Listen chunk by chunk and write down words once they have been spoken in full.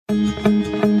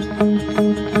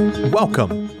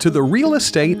Welcome to the Real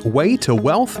Estate Way to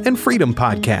Wealth and Freedom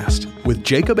podcast with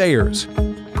Jacob Ayers,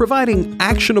 providing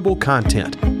actionable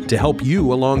content to help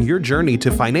you along your journey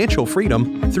to financial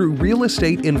freedom through real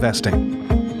estate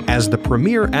investing. As the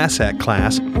premier asset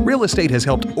class, real estate has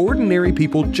helped ordinary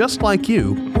people just like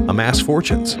you amass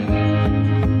fortunes.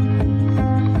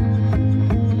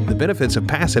 The benefits of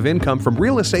passive income from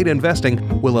real estate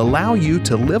investing will allow you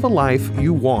to live a life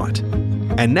you want.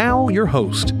 And now your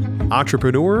host,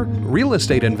 entrepreneur, real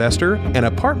estate investor, and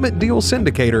apartment deal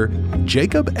syndicator,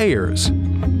 Jacob Ayers.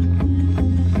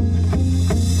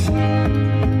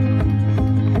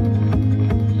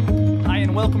 Hi,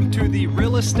 and welcome to the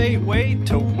Real Estate Way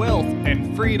to Wealth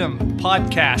and Freedom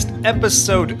podcast,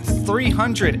 episode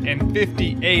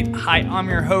 358. Hi, I'm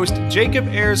your host, Jacob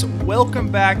Ayers.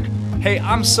 Welcome back. Hey,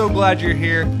 I'm so glad you're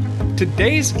here.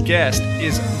 Today's guest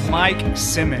is Mike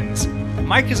Simmons.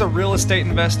 Mike is a real estate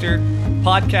investor,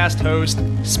 podcast host,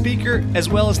 speaker, as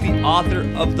well as the author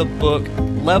of the book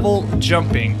Level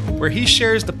Jumping, where he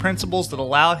shares the principles that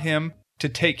allowed him to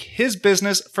take his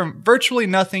business from virtually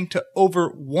nothing to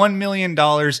over $1 million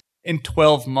in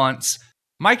 12 months.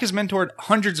 Mike has mentored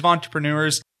hundreds of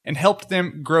entrepreneurs and helped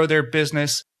them grow their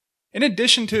business. In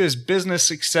addition to his business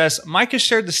success, Mike has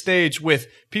shared the stage with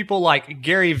people like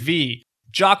Gary Vee,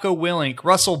 Jocko Willink,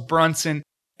 Russell Brunson,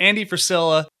 Andy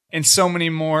Frisella, and so many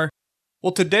more.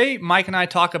 Well, today, Mike and I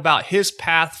talk about his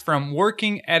path from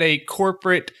working at a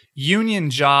corporate union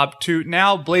job to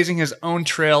now blazing his own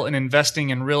trail and investing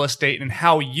in real estate and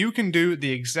how you can do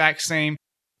the exact same.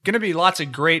 Going to be lots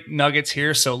of great nuggets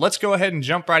here, so let's go ahead and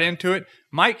jump right into it.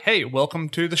 Mike, hey, welcome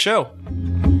to the show.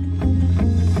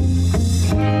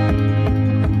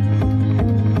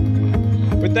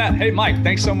 With that, hey, Mike,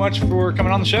 thanks so much for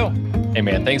coming on the show. Hey,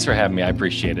 man, thanks for having me. I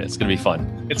appreciate it. It's going to be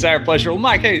fun. It's our pleasure. Well,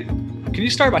 Mike, hey, can you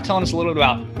start by telling us a little bit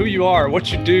about who you are,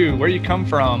 what you do, where you come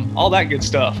from, all that good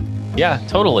stuff? Yeah,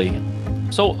 totally.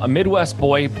 So a Midwest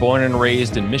boy, born and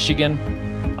raised in Michigan.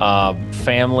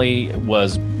 Family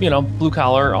was, blue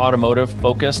collar, automotive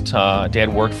focused.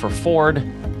 Dad worked for Ford.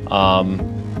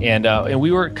 And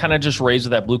we were kind of just raised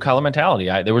with that blue collar mentality.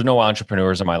 There was no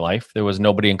entrepreneurs in my life. There was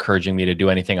nobody encouraging me to do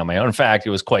anything on my own. In fact, it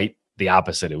was quite the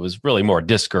opposite. It was really more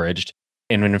discouraged.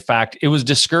 And in fact, it was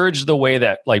discouraged the way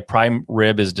that like prime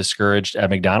rib is discouraged at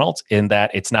McDonald's in that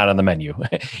it's not on the menu.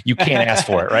 You can't ask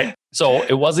for it, right? So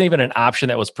it wasn't even an option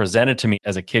that was presented to me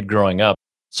as a kid growing up.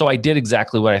 So I did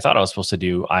exactly what I thought I was supposed to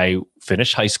do. I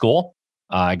finished high school.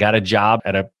 I got a job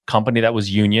at a company that was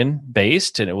union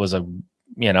based, and it was a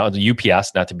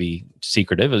UPS, not to be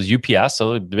secretive. It was UPS,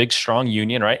 so the big, strong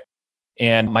union, right?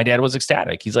 And my dad was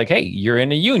ecstatic. He's like, hey, you're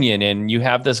in a union and you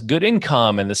have this good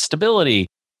income and this stability.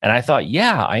 And I thought,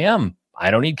 yeah, I am. I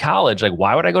don't need college. Like,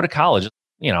 why would I go to college?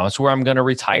 It's where I'm going to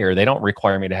retire. They don't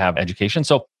require me to have education.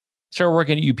 So I started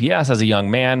working at UPS as a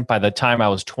young man. By the time I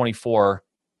was 24,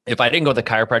 if I didn't go to the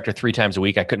chiropractor 3 times a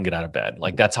week, I couldn't get out of bed.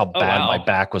 Like, that's how bad my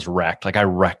back was wrecked. Like, I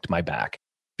wrecked my back.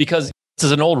 Because this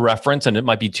is an old reference and it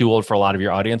might be too old for a lot of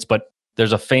your audience, but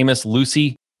there's a famous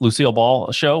Lucille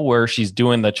Ball show where she's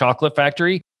doing the chocolate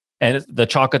factory and the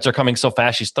chocolates are coming so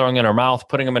fast, she's throwing in her mouth,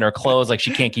 putting them in her clothes, like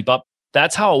she can't keep up.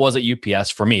 That's how it was at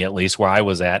UPS for me, at least where I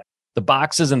was at. The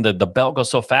boxes and the belt go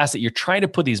so fast that you're trying to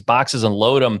put these boxes and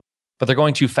load them, but they're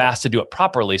going too fast to do it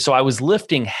properly. So I was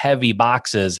lifting heavy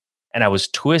boxes and I was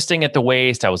twisting at the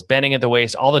waist. I was bending at the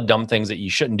waist, all the dumb things that you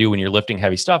shouldn't do when you're lifting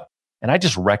heavy stuff. And I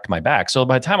just wrecked my back. So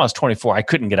by the time I was 24, I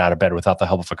couldn't get out of bed without the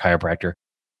help of a chiropractor.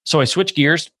 So I switched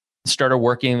gears, started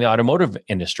working in the automotive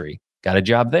industry, got a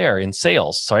job there in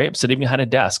sales. So I'm sitting behind a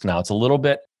desk now. It's a little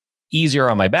bit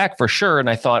easier on my back for sure. And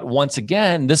I thought, once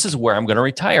again, this is where I'm going to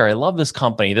retire. I love this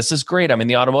company. This is great. I'm in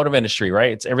the automotive industry,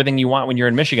 right? It's everything you want when you're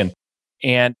in Michigan.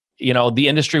 And, the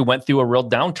industry went through a real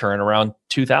downturn around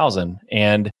 2000.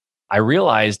 And I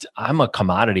realized I'm a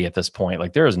commodity at this point.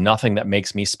 Like, there is nothing that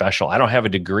makes me special. I don't have a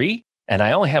degree and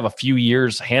I only have a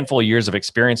handful of years of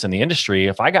experience in the industry.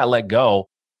 If I got let go,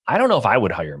 I don't know if I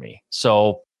would hire me.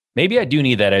 So maybe I do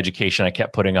need that education I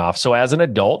kept putting off. So as an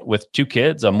adult with 2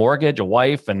 kids, a mortgage, a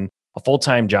wife, and a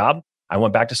full-time job, I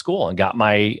went back to school and got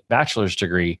my bachelor's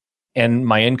degree, and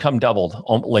my income doubled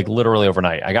like literally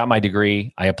overnight. I got my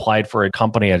degree. I applied for a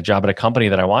job at a company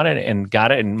that I wanted and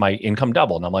got it, and my income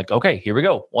doubled. And I'm like, okay, here we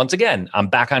go. Once again, I'm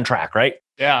back on track, right?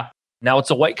 Yeah. Now it's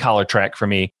a white collar track for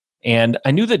me. And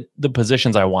I knew the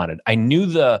positions I wanted. I knew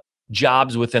the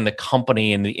jobs within the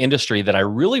company and the industry that I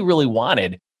really, really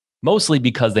wanted, mostly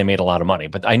because they made a lot of money,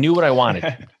 but I knew what I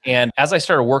wanted. And as I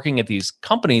started working at these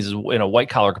companies in a white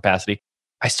collar capacity,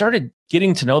 I started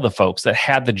getting to know the folks that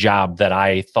had the job that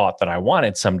I thought that I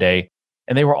wanted someday.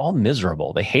 and they were all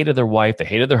miserable. They hated their wife, they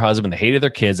hated their husband, they hated their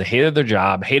kids, they hated their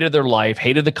job, hated their life,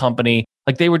 hated the company.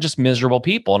 Like they were just miserable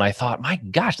people. And I thought, my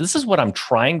gosh, this is what I'm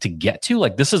trying to get to.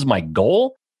 Like, this is my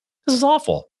goal. This is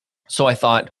awful. So I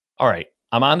thought, all right,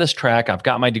 I'm on this track. I've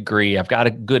got my degree. I've got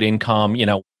a good income.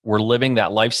 We're living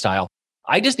that lifestyle.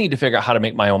 I just need to figure out how to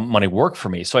make my own money work for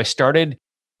me. So I started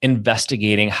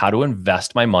investigating how to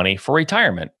invest my money for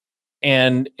retirement.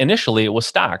 And initially it was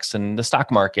stocks and the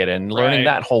stock market and learning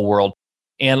that whole world.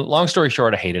 And long story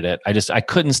short, I hated it. I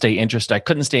couldn't stay interested. I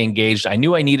couldn't stay engaged. I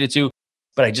knew I needed to,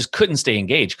 but I just couldn't stay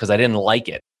engaged because I didn't like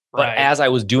it. But as I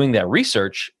was doing that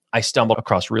research, I stumbled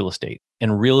across real estate,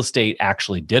 and real estate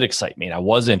actually did excite me. And I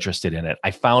was interested in it.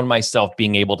 I found myself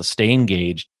being able to stay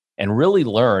engaged and really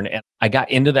learn. And I got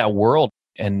into that world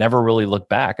and never really looked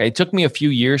back. It took me a few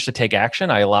years to take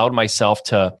action. I allowed myself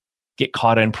to get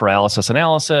caught in paralysis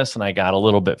analysis, and I got a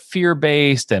little bit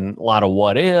fear-based and a lot of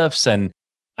what ifs. And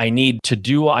I need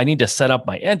to set up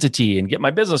my entity and get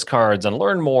my business cards and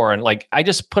learn more. And I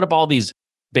just put up all these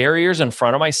barriers in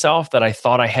front of myself that I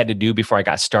thought I had to do before I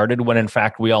got started, when in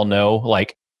fact we all know,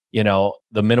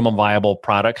 the minimum viable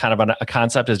product kind of a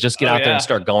concept is just get out there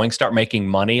and start making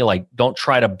money. Don't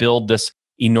try to build this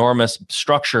enormous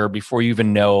structure before you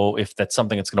even know if that's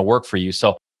something that's going to work for you.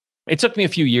 So it took me a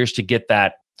few years to get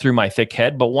that through my thick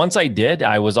head. But once I did,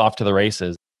 I was off to the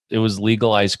races. It was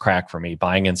legalized crack for me,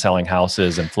 buying and selling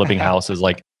houses and flipping houses.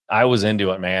 I was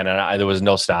into it, man. And there was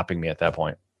no stopping me at that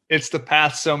point. It's the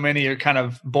path so many are kind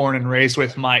of born and raised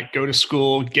with, Mike. Go to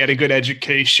school, get a good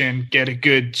education, get a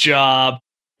good job,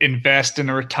 invest in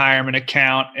a retirement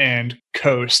account, and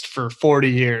coast for 40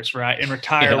 years, right? And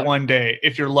retire one day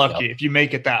if you're lucky, if you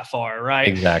make it that far, right?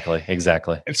 Exactly.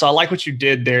 And so I like what you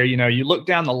did there. You look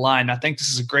down the line. I think this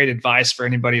is a great advice for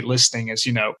anybody listening is,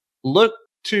 look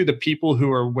to the people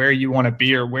who are where you want to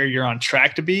be or where you're on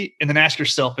track to be, and then ask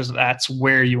yourself if that's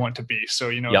where you want to be.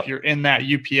 So, if you're in that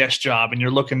UPS job and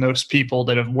you're looking at those people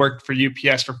that have worked for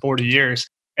UPS for 40 years,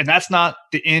 and that's not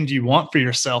the end you want for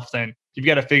yourself, then you've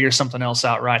got to figure something else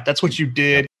out, right? That's what you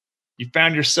did. You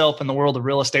found yourself in the world of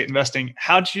real estate investing.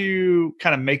 How'd you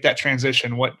kind of make that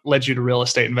transition? What led you to real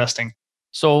estate investing?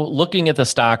 So looking at the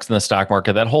stocks and the stock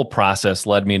market, that whole process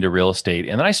led me into real estate.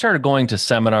 And then I started going to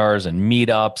seminars and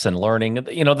meetups and learning.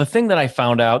 The thing that I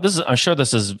found out, I'm sure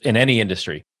this is in any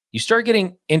industry. You start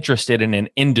getting interested in an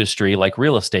industry like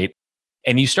real estate,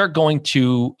 and you start going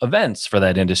to events for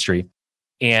that industry.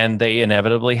 And they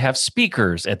inevitably have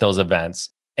speakers at those events.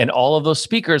 And all of those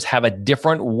speakers have a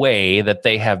different way that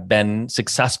they have been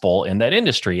successful in that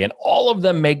industry. And all of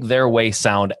them make their way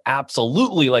sound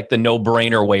absolutely like the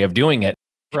no-brainer way of doing it.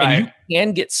 Right. And you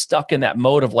can get stuck in that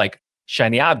mode of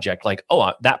shiny object,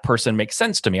 that person makes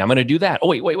sense to me. I'm going to do that. Oh,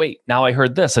 wait. Now I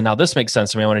heard this, and now this makes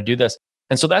sense to me. I want to do this.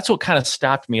 And so that's what kind of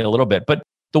stopped me a little bit. But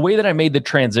the way that I made the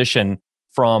transition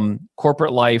from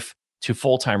corporate life to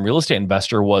full-time real estate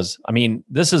investor was,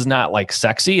 this is not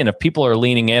sexy. And if people are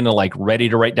leaning in and ready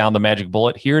to write down the magic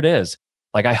bullet, here it is.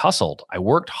 I hustled. I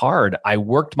worked hard. I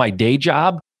worked my day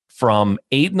job from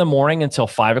 8 a.m. until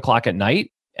 5:00 at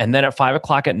night. And then at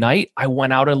 5:00 at night, I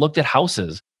went out and looked at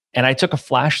houses, and I took a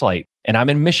flashlight, and I'm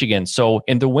in Michigan. So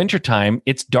in the wintertime,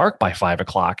 it's dark by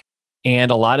 5:00.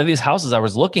 And a lot of these houses I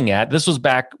was looking at, this was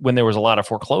back when there was a lot of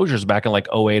foreclosures back in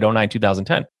 08, 09,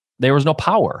 2010. There was no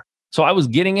power. So I was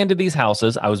getting into these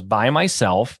houses. I was by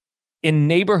myself in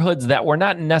neighborhoods that were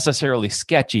not necessarily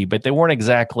sketchy, but they weren't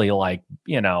exactly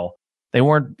they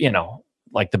weren't,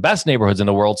 the best neighborhoods in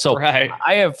the world. So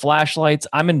I have flashlights.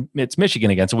 It's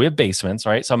Michigan again. So we have basements,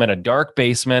 right? So I'm in a dark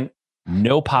basement,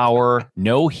 no power,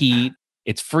 no heat.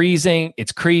 It's freezing.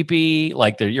 It's creepy.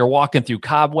 You're walking through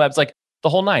cobwebs, the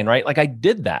whole nine, right? I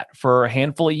did that for a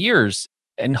handful of years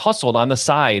and hustled on the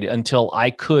side until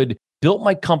I could build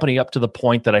my company up to the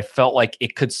point that I felt like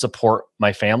it could support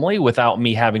my family without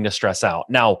me having to stress out.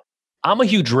 Now, I'm a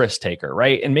huge risk taker,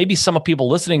 right? And maybe some of people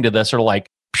listening to this are like,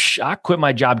 I quit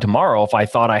my job tomorrow if I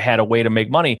thought I had a way to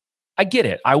make money. I get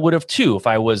it. I would have too if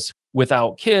I was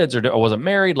without kids or wasn't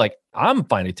married. I'm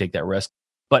fine to take that risk.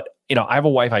 But, I have a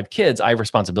wife, I have kids, I have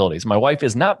responsibilities. My wife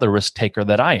is not the risk taker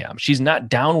that I am. She's not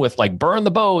down with burn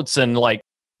the boats and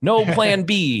no plan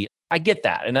B. I get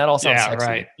that. And that all sounds sexy.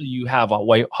 Right. You have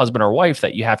a husband or wife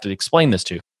that you have to explain this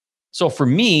to. So for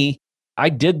me, I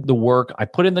did the work. I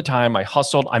put in the time. I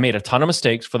hustled. I made a ton of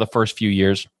mistakes for the first few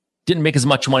years. Didn't make as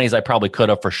much money as I probably could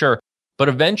have for sure. But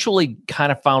eventually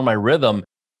kind of found my rhythm.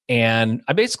 And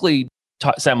I basically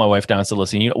sat my wife down and said,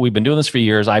 listen, we've been doing this for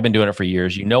years. I've been doing it for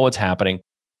years. You know what's happening.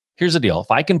 Here's the deal.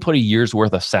 If I can put a year's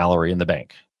worth of salary in the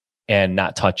bank and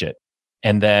not touch it,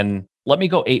 and then let me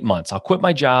go 8 months. I'll quit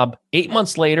my job. 8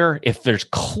 months later, if there's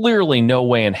clearly no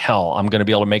way in hell I'm going to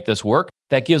be able to make this work,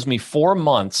 that gives me 4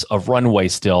 months of runway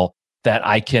still that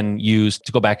I can use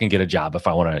to go back and get a job if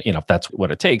I want to, if that's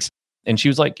what it takes. And she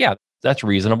was like, yeah, that's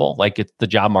reasonable. Like the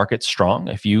job market's strong.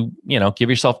 If you, give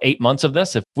yourself 8 months of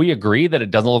this, if we agree that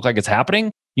it doesn't look like it's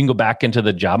happening, you can go back into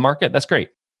the job market. That's great.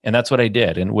 And that's what I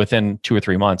did. And within 2 or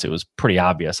 3 months, it was pretty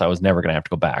obvious I was never going to have to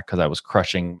go back because I was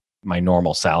crushing my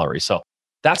normal salary. So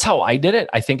that's how I did it.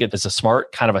 I think it is a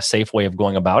smart, kind of a safe way of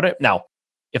going about it. Now,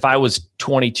 if I was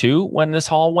 22 when this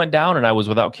all went down and I was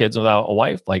without kids, without a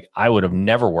wife, like I would have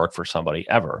never worked for somebody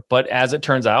ever. But as it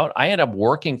turns out, I ended up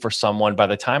working for someone. By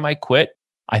the time I quit,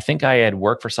 I think I had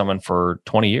worked for someone for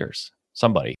 20 years,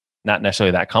 somebody, not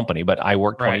necessarily that company, but I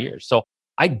worked 20 years. So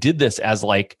I did this as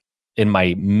like in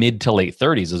my mid to late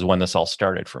 30s is when this all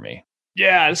started for me.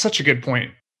 Yeah, it's such a good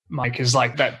point, Mike, is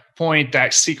like that point,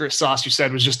 that secret sauce you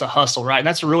said was just a hustle, right? And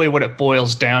that's really what it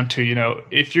boils down to.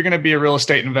 If you're going to be a real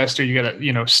estate investor, you got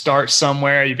to, start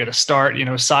somewhere. You got to start,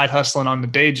 side hustling on the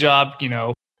day job,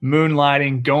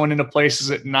 moonlighting, going into places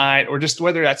at night, or just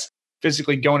whether that's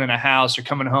physically going in a house or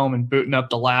coming home and booting up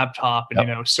the laptop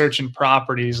and, searching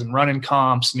properties and running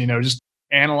comps and, just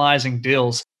analyzing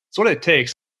deals. It's what it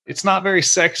takes. It's not very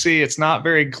sexy. It's not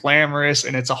very glamorous.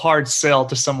 And it's a hard sell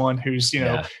to someone who's,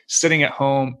 sitting at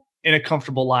home in a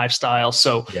comfortable lifestyle.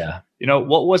 So,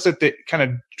 what was it that kind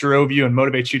of drove you and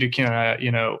motivates you to kind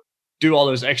of, do all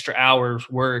those extra hours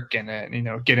work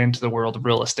and, get into the world of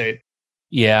real estate?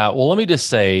 Yeah. Well, let me just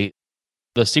say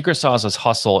the secret sauce is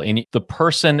hustle. And the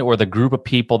person or the group of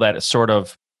people that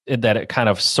it kind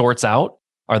of sorts out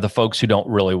are the folks who don't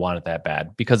really want it that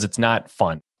bad because it's not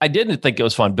fun. I didn't think it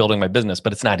was fun building my business,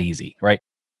 but it's not easy, right?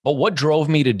 But what drove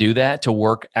me to do that, to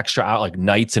work extra out like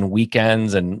nights and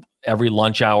weekends and every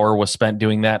lunch hour was spent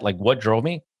doing that? Like what drove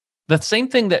me? The same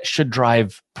thing that should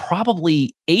drive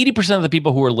probably 80% of the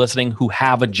people who are listening who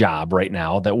have a job right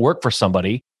now that work for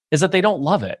somebody is that they don't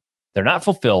love it. They're not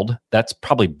fulfilled. That's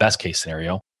probably best case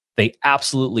scenario. They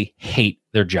absolutely hate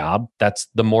their job. That's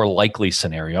the more likely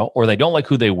scenario. Or they don't like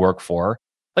who they work for.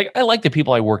 Like I like the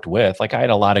people I worked with. Like I had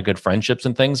a lot of good friendships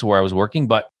and things where I was working.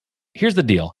 But here's the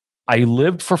deal. I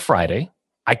lived for Friday.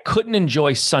 I couldn't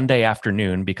enjoy Sunday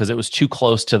afternoon because it was too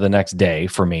close to the next day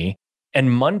for me.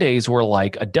 And Mondays were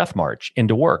like a death march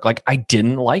into work. Like I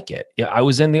didn't like it. I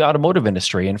was in the automotive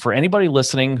industry. And for anybody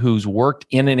listening who's worked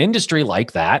in an industry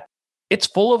like that, it's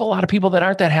full of a lot of people that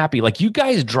aren't that happy. Like you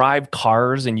guys drive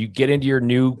cars and you get into your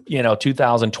new,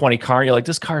 2020 car. And you're like,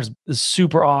 this car is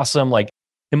super awesome. Like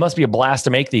it must be a blast to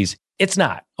make these. It's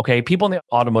not. Okay. People in the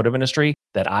automotive industry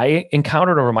that I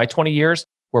encountered over my 20 years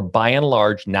were by and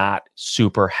large not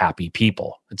super happy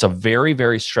people. It's a very,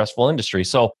 very stressful industry.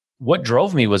 So what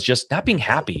drove me was just not being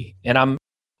happy. And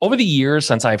over the years,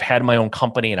 since I've had my own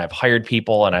company and I've hired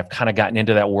people and I've kind of gotten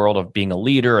into that world of being a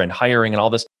leader and hiring and all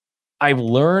this, I've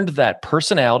learned that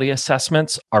personality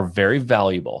assessments are very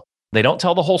valuable. They don't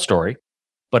tell the whole story,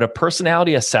 but a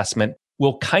personality assessment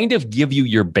will kind of give you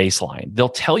your baseline. They'll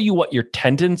tell you what your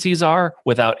tendencies are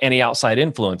without any outside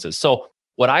influences. So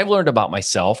what I've learned about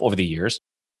myself over the years,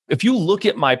 if you look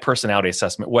at my personality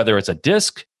assessment, whether it's a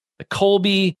DISC, the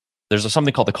Colby, there's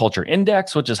something called the Culture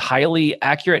Index, which is highly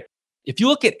accurate. If you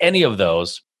look at any of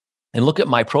those and look at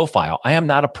my profile, I am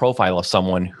not a profile of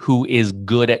someone who is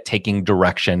good at taking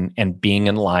direction and being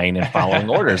in line and following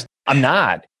orders. I'm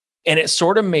not. And it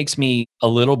sort of makes me a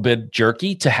little bit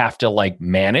jerky to have to like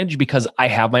manage because I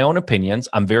have my own opinions.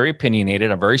 I'm very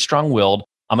opinionated. I'm very strong-willed.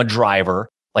 I'm a driver.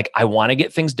 Like I want to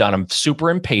get things done. I'm super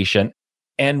impatient.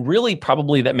 And really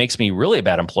probably that makes me really a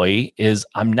bad employee is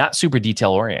I'm not super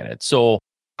detail oriented. So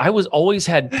I always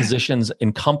had positions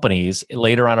in companies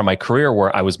later on in my career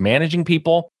where I was managing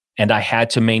people and I had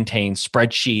to maintain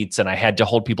spreadsheets and I had to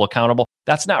hold people accountable.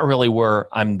 That's not really where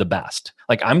I'm the best.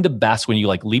 Like I'm the best when you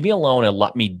like leave me alone and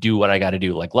let me do what I got to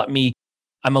do. Like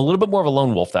I'm a little bit more of a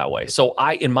lone wolf that way. So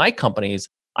in my companies,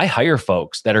 I hire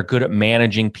folks that are good at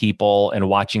managing people and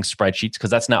watching spreadsheets because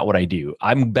that's not what I do.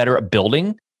 I'm better at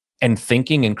building and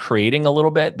thinking and creating a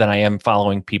little bit than I am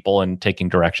following people and taking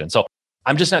direction. So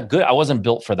I'm just not good. I wasn't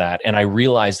built for that. And I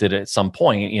realized it at some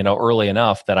point, early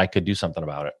enough that I could do something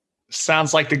about it.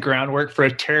 Sounds like the groundwork for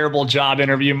a terrible job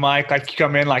interview, Mike. Like you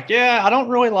come in like, yeah, I don't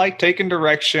really like taking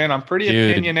direction. I'm pretty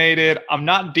opinionated. I'm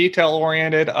not detail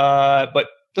oriented, but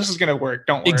this is going to work.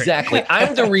 Don't worry. Exactly.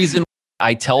 I'm the reason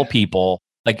I tell people,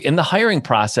 like in the hiring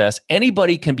process,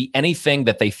 anybody can be anything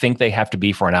that they think they have to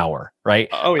be for an hour, right?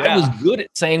 Oh, yeah. I was good at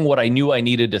saying what I knew I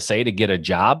needed to say to get a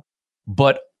job,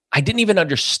 but I didn't even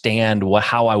understand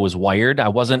how I was wired. I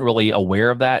wasn't really aware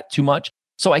of that too much.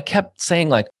 So I kept saying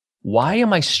like, why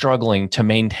am I struggling to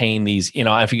maintain these,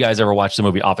 if you guys ever watched the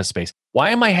movie Office Space, why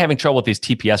am I having trouble with these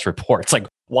TPS reports? Like,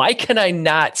 why can I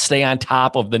not stay on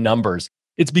top of the numbers?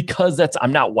 It's because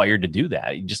I'm not wired to do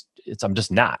that. I'm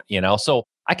just not, So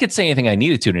I could say anything I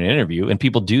needed to in an interview, and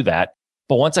people do that.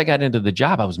 But once I got into the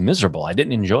job, I was miserable. I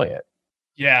didn't enjoy it.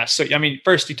 Yeah. So, I mean,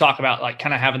 first you talk about like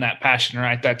kind of having that passion,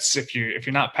 right? That's if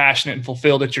you're not passionate and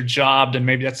fulfilled at your job, then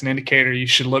maybe that's an indicator you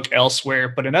should look elsewhere.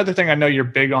 But another thing I know you're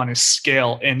big on is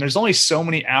scale. And there's only so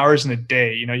many hours in a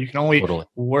day. You can only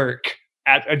work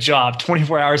at a job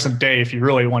 24 hours a day if you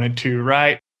really wanted to,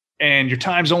 right? And your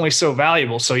time's only so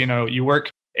valuable. So, you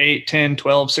work 8, 10,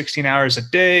 12, 16 hours a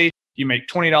day. You make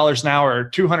 $20 an hour or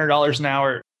 $200 an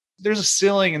hour. There's a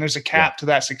ceiling and there's a cap to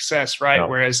that success, right? No.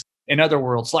 Whereas in other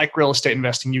worlds, like real estate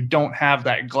investing, you don't have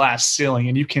that glass ceiling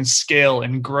and you can scale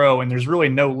and grow, and there's really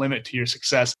no limit to your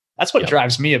success. That's what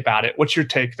drives me about it. What's your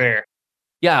take there?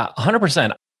 Yeah,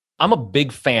 100%. I'm a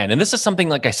big fan. And this is something,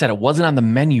 like I said, it wasn't on the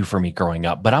menu for me growing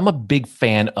up, but I'm a big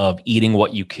fan of eating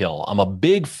what you kill. I'm a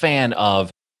big fan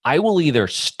of, I will either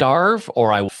starve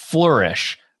or I will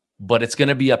flourish, but it's going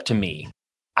to be up to me.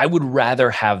 I would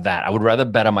rather have that. I would rather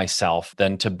bet on myself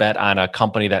than to bet on a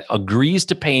company that agrees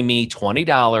to pay me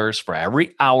 $20 for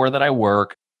every hour that I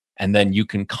work. And then you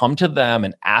can come to them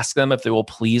and ask them if they will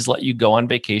please let you go on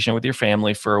vacation with your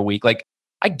family for a week. Like,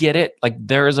 I get it. Like,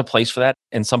 there is a place for that.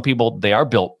 And some people, they are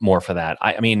built more for that.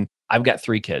 I mean, I've got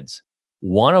 3 kids.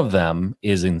 One of them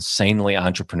is insanely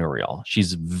entrepreneurial.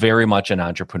 She's very much an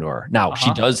entrepreneur. Now,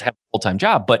 she does have a full-time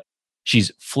job, but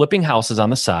she's flipping houses on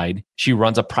the side. She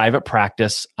runs a private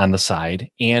practice on the side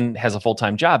and has a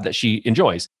full-time job that she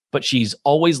enjoys. But she's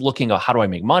always looking at, how do I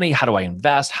make money? How do I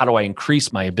invest? How do I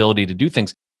increase my ability to do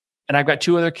things? And I've got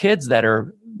 2 other kids that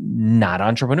are not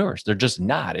entrepreneurs. They're just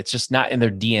not. It's just not in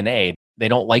their DNA. They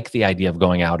don't like the idea of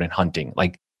going out and hunting.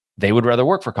 Like, they would rather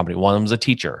work for a company. One of them's a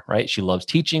teacher, right? She loves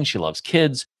teaching. She loves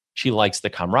kids. She likes the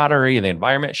camaraderie and the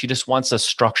environment. She just wants a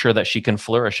structure that she can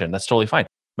flourish in. That's totally fine.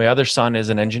 My other son is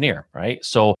an engineer, right?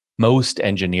 So most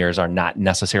engineers are not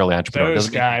necessarily entrepreneurs. Those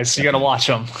guys, you got to watch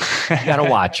them. You got to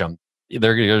watch them.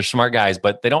 They're smart guys,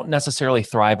 but they don't necessarily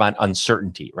thrive on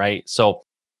uncertainty, right? So,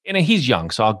 and he's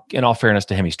young. So in all fairness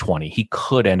to him, he's 20. He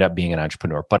could end up being an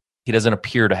entrepreneur, but he doesn't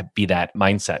appear to be that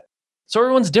mindset. So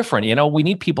everyone's different. We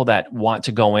need people that want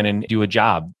to go in and do a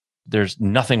job. There's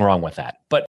nothing wrong with that.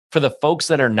 But for the folks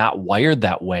that are not wired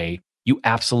that way, you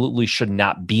absolutely should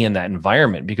not be in that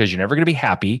environment, because you're never going to be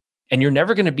happy and you're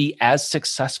never going to be as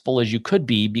successful as you could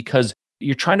be, because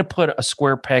you're trying to put a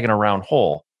square peg in a round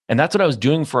hole. And that's what I was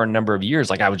doing for a number of years.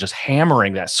 Like, I was just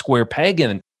hammering that square peg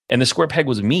in, and the square peg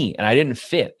was me, and I didn't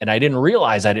fit, and I didn't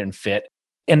realize I didn't fit.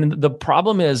 And the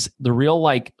problem is, the real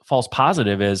false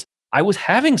positive is, I was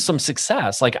having some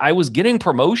success. Like, I was getting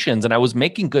promotions and I was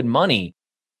making good money.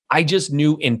 I just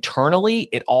knew internally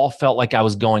it all felt like I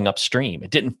was going upstream.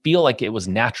 It didn't feel like it was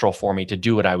natural for me to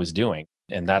do what I was doing.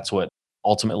 And that's what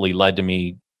ultimately led to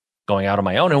me going out on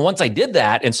my own. And once I did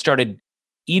that and started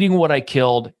eating what I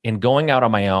killed and going out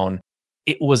on my own,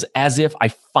 it was as if I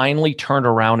finally turned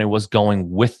around and was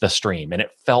going with the stream. And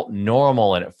it felt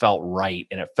normal and it felt right.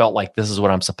 And it felt like this is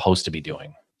what I'm supposed to be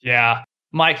doing. Yeah.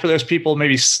 Mike, for those people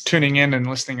maybe tuning in and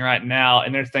listening right now,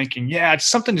 and they're thinking, yeah,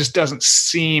 something just doesn't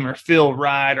seem or feel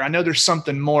right, or I know there's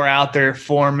something more out there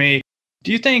for me.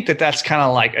 Do you think that that's kind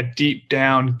of like a deep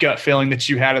down gut feeling that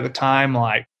you had at the time?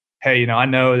 Like, hey, I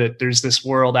know that there's this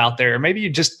world out there. Or maybe you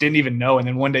just didn't even know, and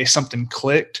then one day something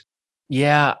clicked.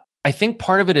 Yeah, I think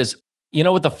part of it is,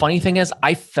 what the funny thing is,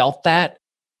 I felt that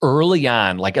early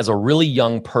on, like as a really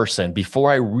young person,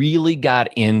 before I really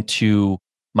got into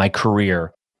my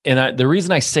career. And the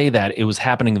reason I say that it was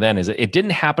happening then is it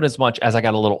didn't happen as much as I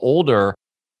got a little older.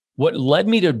 What led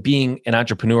me to being an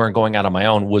entrepreneur and going out on my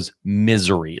own was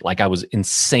misery. Like, I was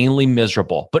insanely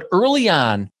miserable. But early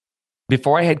on,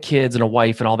 before I had kids and a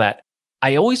wife and all that,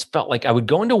 I always felt like I would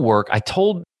go into work. I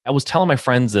was telling my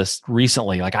friends this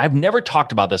recently. Like, I've never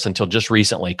talked about this until just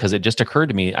recently, because it just occurred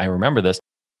to me. I remember this.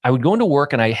 I would go into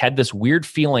work and I had this weird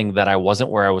feeling that I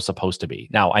wasn't where I was supposed to be.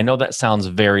 Now, I know that sounds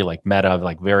very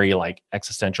meta, very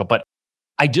existential, but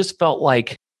I just felt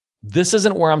like this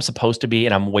isn't where I'm supposed to be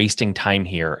and I'm wasting time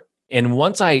here. And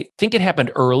once, I think it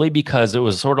happened early because it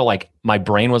was sort of like my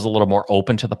brain was a little more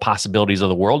open to the possibilities of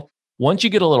the world. Once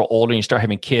you get a little older and you start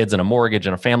having kids and a mortgage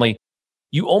and a family,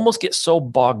 you almost get so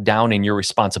bogged down in your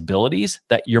responsibilities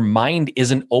that your mind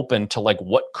isn't open to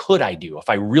what could I do? If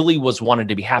I really wanted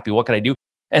to be happy, what could I do?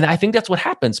 And I think that's what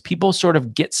happens. People sort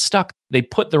of get stuck. They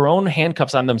put their own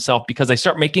handcuffs on themselves because they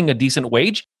start making a decent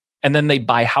wage, and then they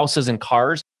buy houses and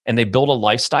cars and they build a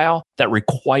lifestyle that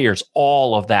requires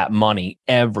all of that money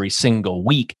every single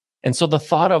week. And so the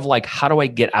thought of like, how do I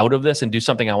get out of this and do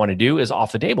something I want to do is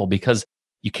off the table because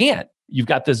you can't. You've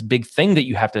got this big thing that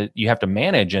you have to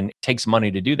manage, and it takes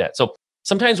money to do that. So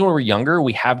sometimes when we're younger,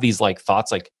 we have these like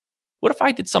thoughts like, what if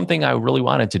I did something I really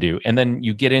wanted to do? And then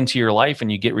you get into your life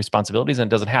and you get responsibilities and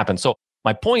it doesn't happen. So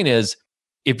my point is,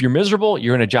 if you're miserable,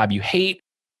 you're in a job you hate,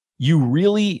 you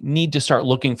really need to start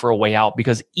looking for a way out,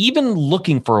 because even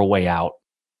looking for a way out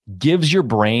gives your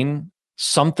brain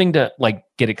something to like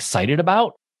get excited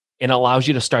about and allows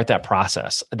you to start that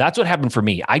process. That's what happened for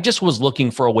me. I just was looking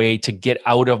for a way to get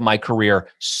out of my career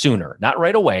sooner, not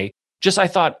right away. Just I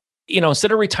thought,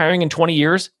 instead of retiring in 20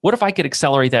 years, what if I could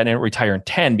accelerate that and retire in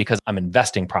 10 because I'm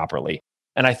investing properly?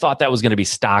 And I thought that was going to be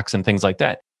stocks and things like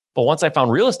that. But once I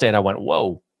found real estate, I went,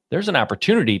 whoa, there's an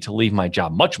opportunity to leave my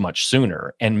job much, much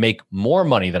sooner and make more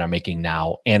money than I'm making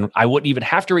now. And I wouldn't even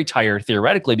have to retire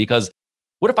theoretically, because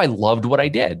what if I loved what I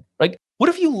did? Like, what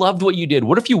if you loved what you did?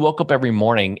 What if you woke up every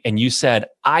morning and you said,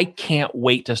 I can't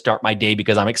wait to start my day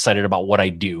because I'm excited about what I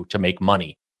do to make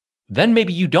money? Then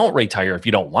maybe you don't retire if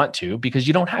you don't want to, because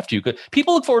you don't have to.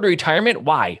 People look forward to retirement.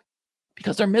 Why?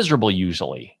 Because they're miserable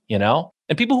usually,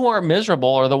 And people who aren't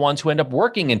miserable are the ones who end up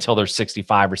working until they're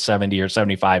 65 or 70 or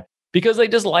 75 because they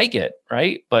just like it,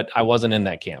 right? But I wasn't in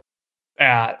that camp.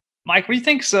 Mike, what do you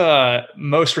think's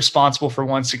most responsible for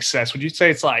one's success? Would you say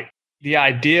it's like the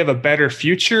idea of a better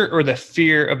future or the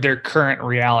fear of their current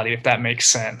reality, if that makes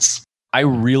sense? I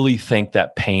really think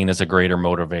that pain is a greater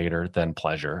motivator than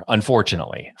pleasure,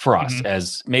 unfortunately, for us.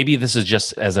 As maybe this is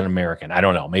just as an American. I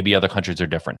don't know. Maybe other countries are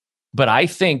different. But I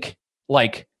think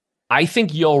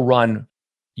you'll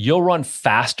run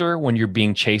faster when you're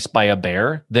being chased by a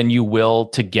bear than you will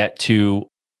to get to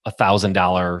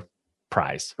 $1,000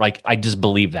 prize. Like, I just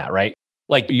believe that, right?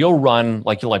 Like, you'll run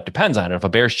like your life depends on it if a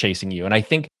bear's chasing you. And I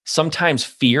think sometimes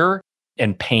fear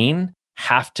and pain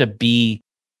have to be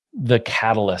the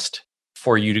catalyst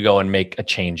for you to go and make a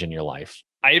change in your life.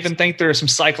 I even think there are some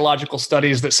psychological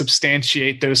studies that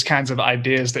substantiate those kinds of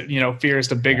ideas that, fear is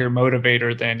the bigger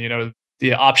motivator than,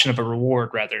 the option of a reward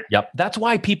rather. Yep. That's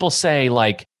why people say,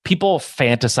 like, people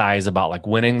fantasize about like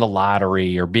winning the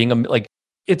lottery or being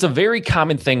it's a very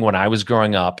common thing when I was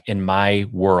growing up in my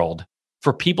world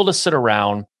for people to sit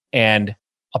around, and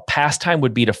a pastime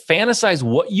would be to fantasize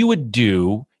what you would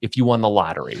do if you won the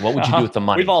lottery. What would you do with the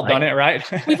money? We've all done it, right?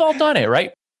 We've all done it,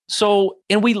 right? So,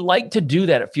 and we like to do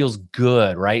that. It feels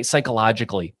good, right?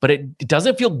 Psychologically, but it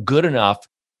doesn't feel good enough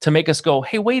to make us go,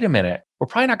 hey, wait a minute. We're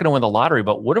probably not going to win the lottery,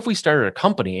 but what if we started a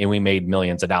company and we made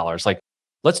millions of dollars? Like,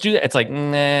 let's do that. It's like,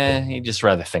 nah, you just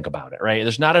rather think about it, right?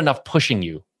 There's not enough pushing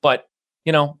you. But,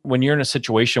 when you're in a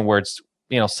situation where it's,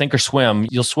 sink or swim,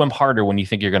 you'll swim harder when you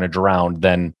think you're going to drown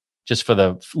than just for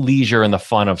the leisure and the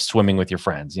fun of swimming with your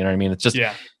friends. You know what I mean? It's just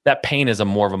that pain is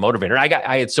more of a motivator.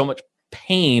 I had so much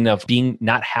pain of being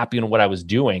not happy in what I was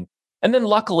doing. And then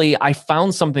luckily I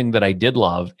found something that I did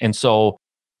love. And so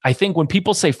I think when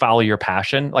people say follow your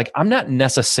passion, like, I'm not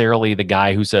necessarily the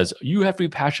guy who says you have to be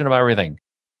passionate about everything,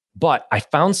 but I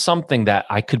found something that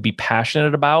I could be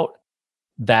passionate about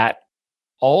that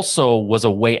also was a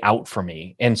way out for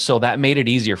me. And so that made it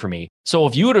easier for me. So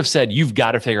if you would have said, you've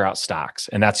got to figure out stocks,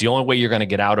 and that's the only way you're going to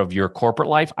get out of your corporate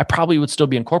life, I probably would still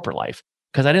be in corporate life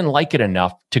because I didn't like it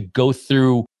enough to go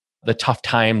through the tough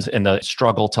times and the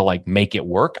struggle to like make it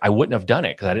work. I wouldn't have done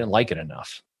it because I didn't like it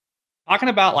enough. Talking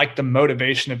about like the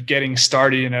motivation of getting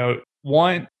started,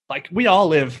 one, like, we all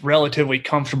live relatively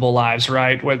comfortable lives,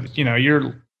 right? Whether,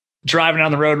 you're driving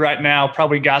down the road right now,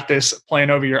 probably got this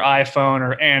playing over your iPhone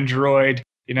or Android.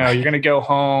 You're going to go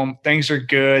home. Things are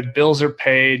good. Bills are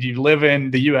paid. You live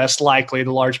in the US, likely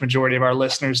the large majority of our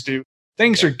listeners do.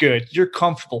 Things are good. You're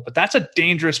comfortable, but that's a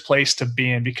dangerous place to be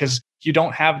in because you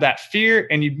don't have that fear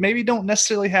and you maybe don't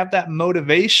necessarily have that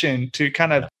motivation to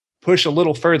kind of push a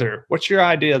little further. What's your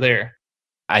idea there?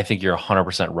 I think you're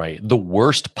 100% right. The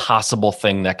worst possible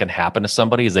thing that can happen to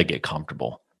somebody is they get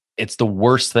comfortable. It's the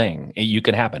worst thing you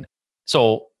can happen.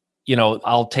 So,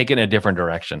 I'll take it in a different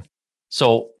direction.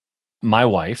 So my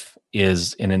wife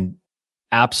is an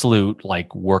absolute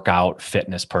like workout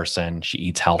fitness person. She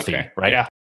eats healthy, right? Yeah.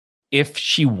 If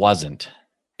she wasn't,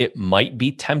 it might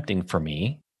be tempting for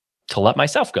me to let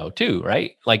myself go too,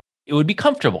 right? Like, it would be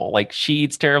comfortable. Like, she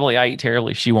eats terribly, I eat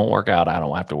terribly. She won't work out. I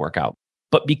don't have to work out.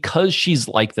 But because she's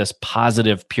like this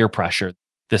positive peer pressure,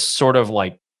 this sort of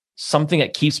like something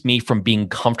that keeps me from being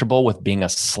comfortable with being a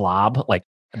slob, like,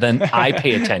 then I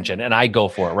pay attention and I go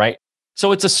for it, right?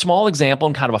 So it's a small example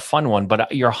and kind of a fun one,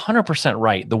 but you're 100%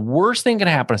 right. The worst thing can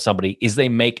happen to somebody is they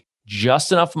make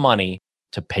just enough money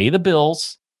to pay the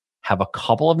bills, have a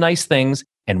couple of nice things,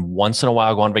 and once in a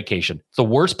while go on vacation. It's the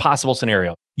worst possible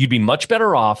scenario. You'd be much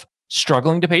better off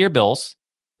struggling to pay your bills,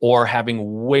 or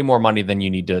having way more money than you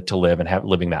need to live and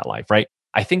living that life, right?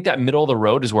 I think that middle of the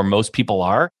road is where most people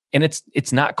are. And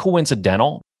it's not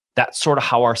coincidental. That's sort of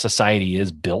how our society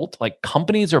is built. Like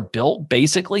companies are built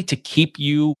basically to keep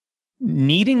you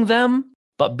needing them,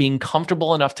 but being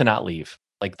comfortable enough to not leave.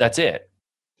 Like that's it.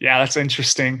 Yeah, that's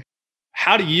interesting.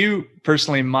 How do you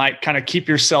personally, Mike, kind of keep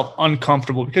yourself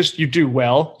uncomfortable? Because you do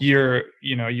well, you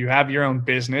have your own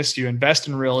business, you invest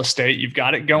in real estate, you've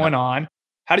got it going on.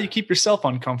 How do you keep yourself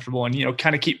uncomfortable and,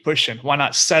 kind of keep pushing? Why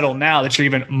not settle now that you're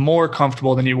even more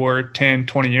comfortable than you were 10,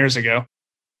 20 years ago?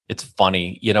 It's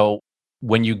funny,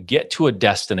 when you get to a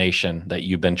destination that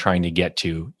you've been trying to get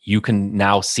to, you can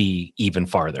now see even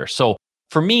farther. So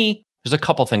for me, there's a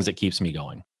couple things that keeps me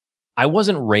going. I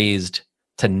wasn't raised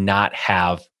to not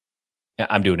have,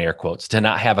 I'm doing air quotes, to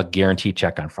not have a guaranteed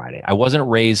check on Friday. I wasn't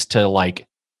raised to like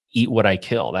eat what I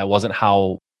kill. That wasn't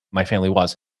how my family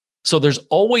was. So there's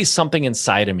always something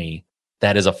inside of me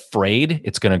that is afraid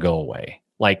it's going to go away.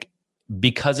 Like,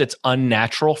 because it's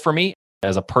unnatural for me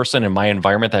as a person in my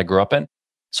environment that I grew up in.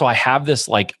 So I have this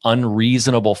like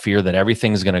unreasonable fear that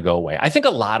everything's going to go away. I think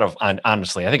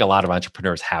honestly, I think a lot of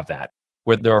entrepreneurs have that,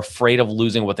 where they're afraid of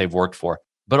losing what they've worked for.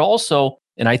 But also,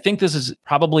 and I think this is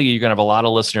probably, you're going to have a lot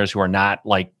of listeners who are not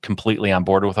like completely on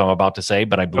board with what I'm about to say,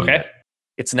 but I believe it.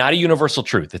 It's not a universal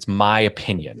truth. It's my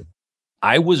opinion.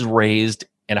 I was raised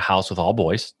in a house with all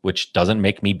boys, which doesn't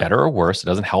make me better or worse. It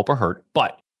doesn't help or hurt,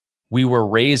 but we were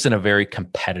raised in a very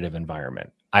competitive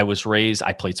environment. I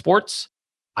played sports.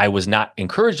 I was not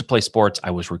encouraged to play sports.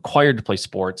 I was required to play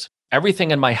sports.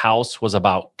 Everything in my house was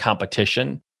about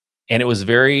competition, and it was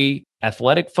very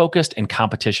athletic focused and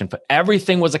competition. But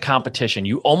everything was a competition.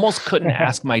 You almost couldn't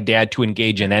ask my dad to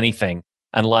engage in anything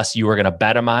unless you were going to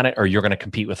bet him on it or you're going to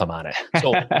compete with him on it.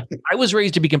 So I was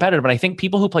raised to be competitive. And I think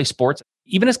people who play sports,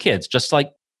 even as kids, just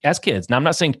like as kids, now I'm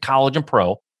not saying college and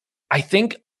pro, I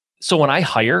think, so when I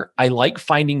hire, I like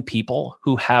finding people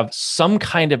who have some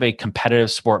kind of a competitive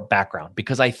sport background,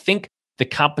 because I think the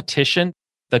competition,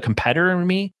 the competitor in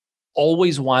me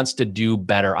always wants to do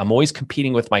better. I'm always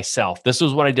competing with myself. This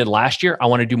was what I did last year. I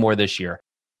want to do more this year.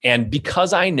 And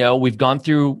because I know we've gone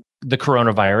through the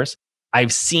coronavirus,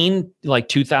 I've seen like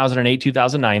 2008,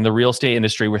 2009, the real estate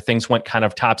industry where things went kind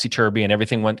of topsy-turvy and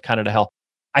everything went kind of to hell.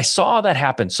 I saw that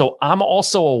happen. So I'm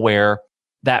also aware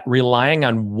that relying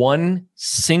on one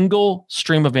single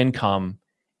stream of income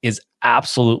is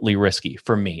absolutely risky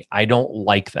for me. I don't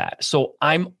like that. So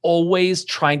I'm always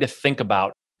trying to think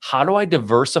about, how do I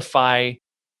diversify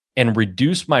and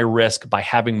reduce my risk by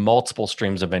having multiple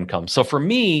streams of income? So for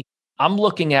me, I'm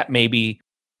looking at maybe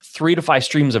 3 to 5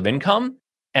 streams of income,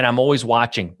 and I'm always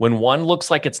watching. When one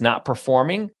looks like it's not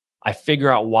performing, I figure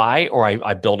out why, or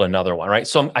I build another one, right?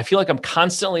 So I feel like I'm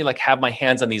constantly like have my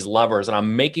hands on these levers, and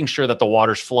I'm making sure that the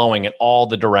water's flowing in all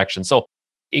the directions. So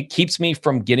it keeps me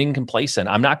from getting complacent.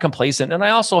 I'm not complacent. And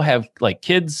I also have like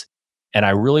kids, and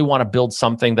I really want to build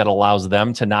something that allows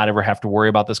them to not ever have to worry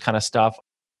about this kind of stuff.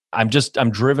 I'm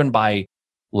driven by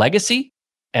legacy,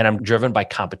 and I'm driven by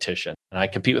competition, and I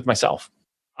compete with myself.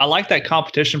 I like that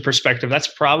competition perspective. That's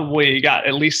probably got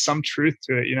at least some truth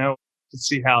to it, to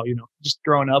see how, just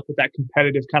growing up with that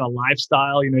competitive kind of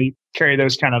lifestyle, you carry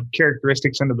those kind of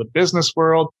characteristics into the business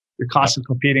world. You're constantly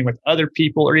competing with other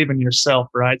people or even yourself,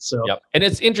 right? So, And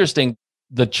it's interesting.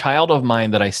 The child of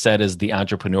mine that I said is the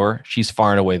entrepreneur, she's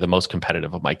far and away the most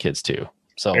competitive of my kids too.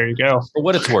 So there you go. For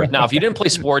what it's worth. Now, if you didn't play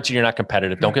sports and you're not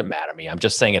competitive, don't get mad at me. I'm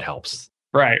just saying it helps.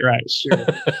 Right. Sure.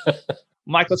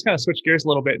 Mike, let's kind of switch gears a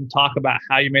little bit and talk about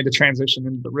how you made the transition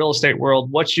into the real estate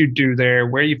world, what you do there,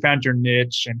 where you found your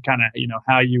niche, and kind of,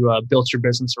 how you built your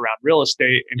business around real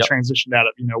estate and transitioned out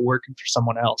of, working for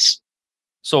someone else.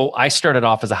 So I started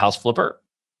off as a house flipper.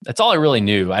 That's all I really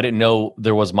knew. I didn't know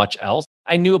there was much else.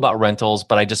 I knew about rentals,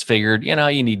 but I just figured, you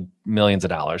need millions of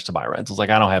dollars to buy rentals.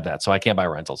 Like I don't have that, so I can't buy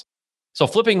rentals. So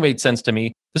flipping made sense to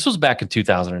me. This was back in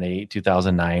 2008,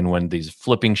 2009, when these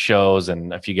flipping shows,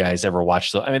 and if you guys ever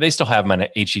watched them, they still have them on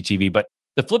HGTV, but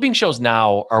the flipping shows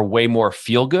now are way more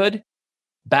feel good.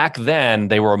 Back then,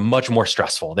 they were much more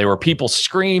stressful. They were people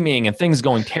screaming and things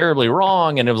going terribly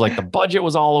wrong. And it was like the budget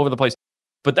was all over the place.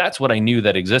 But that's what I knew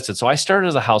that existed. So I started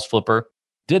as a house flipper,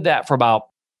 did that for about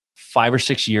 5 or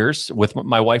 6 years. With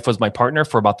my wife was my partner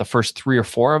for about the first 3 or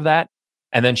 4 of that.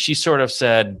 And then she sort of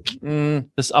said,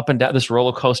 this up and down, this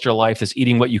roller coaster life, this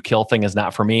eating what you kill thing is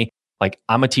not for me. Like,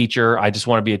 I'm a teacher. I just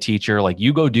want to be a teacher. Like,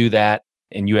 you go do that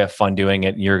and you have fun doing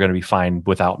it, and you're going to be fine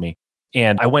without me.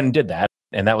 And I went and did that,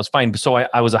 and that was fine. So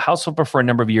I was a house flipper for a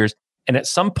number of years. And at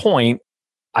some point,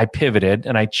 I pivoted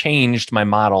and I changed my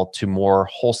model to more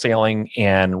wholesaling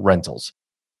and rentals.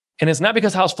 And it's not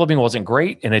because house flipping wasn't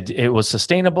great and it was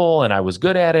sustainable and I was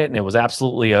good at it and it was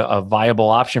absolutely a viable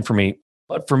option for me.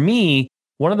 But for me,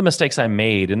 one of the mistakes I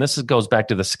made, and goes back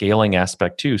to the scaling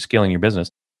aspect too, scaling your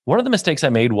business. One of the mistakes I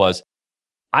made was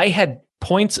I had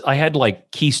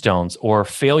like keystones or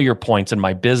failure points in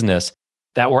my business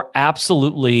that were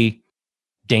absolutely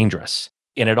dangerous.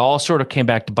 And it all sort of came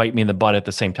back to bite me in the butt at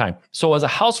the same time. So as a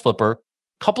house flipper,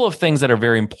 a couple of things that are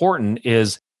very important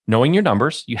is knowing your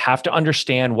numbers. You have to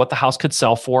understand what the house could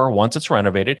sell for once it's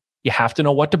renovated. You have to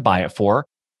know what to buy it for.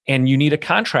 And you need a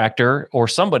contractor or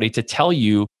somebody to tell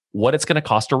you what it's going to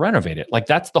cost to renovate it. Like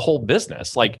that's the whole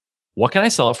business. Like, what can I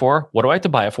sell it for? What do I have to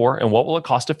buy it for? And what will it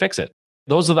cost to fix it?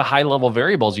 Those are the high level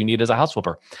variables you need as a house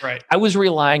flipper. Right. I was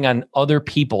relying on other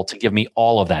people to give me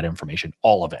all of that information,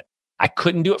 all of it. I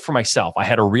couldn't do it for myself. I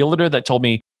had a realtor that told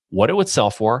me what it would sell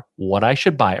for, what I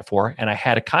should buy it for. And I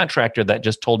had a contractor that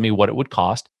just told me what it would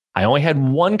cost. I only had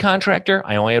one contractor.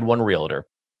 I only had one realtor.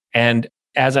 And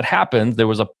as it happened, there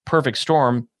was a perfect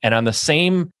storm. And on the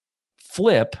same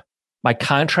flip, my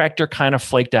contractor kind of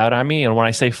flaked out on me. And when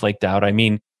I say flaked out, I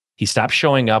mean, he stopped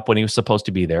showing up when he was supposed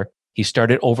to be there. He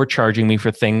started overcharging me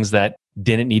for things that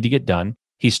didn't need to get done.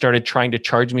 He started trying to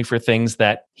charge me for things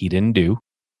that he didn't do.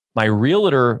 My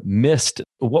realtor missed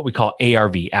what we call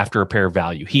ARV, after repair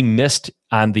value. He missed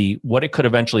on what it could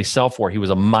eventually sell for. He was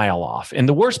a mile off. And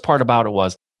the worst part about it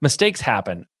was mistakes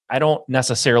happen. I don't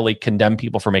necessarily condemn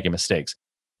people for making mistakes,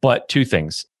 but two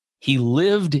things. He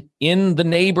lived in the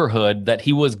neighborhood that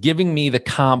he was giving me the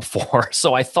comp for.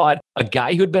 So I thought a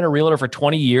guy who had been a realtor for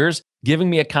 20 years, giving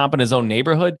me a comp in his own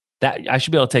neighborhood, that I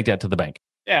should be able to take that to the bank.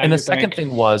 Yeah. And the second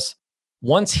thing was,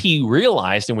 once he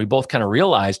realized, and we both kind of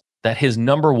realized that his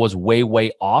number was way,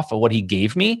 way off of what he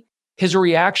gave me, his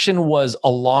reaction was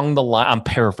along the line, I'm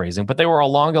paraphrasing, but they were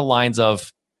along the lines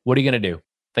of, what are you going to do?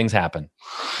 Things happen.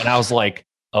 And I was like,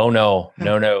 oh no.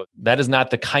 That is not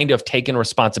the kind of taking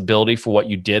responsibility for what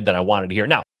you did that I wanted to hear.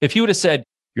 Now, if he would have said,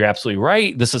 you're absolutely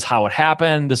right, this is how it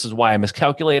happened, this is why I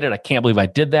miscalculated, I can't believe I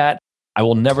did that, I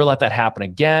will never let that happen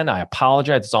again, I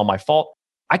apologize, it's all my fault,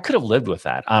 I could have lived with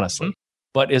that, honestly. Mm-hmm.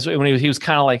 But when he was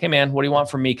kind of like, hey man, what do you want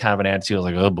from me? Kind of an attitude. I was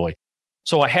like, oh boy.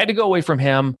 So I had to go away from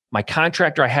him. My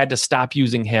contractor, I had to stop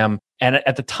using him. And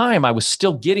at the time, I was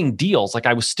still getting deals. Like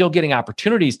I was still getting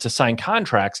opportunities to sign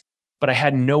contracts, but I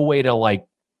had no way to like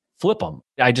flip them.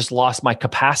 I just lost my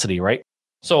capacity, right?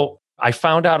 So I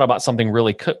found out about something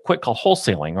really quick called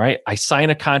wholesaling, right? I sign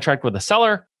a contract with a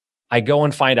seller. I go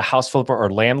and find a house flipper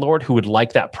or landlord who would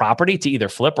like that property to either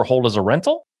flip or hold as a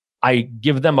rental. I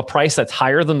give them a price that's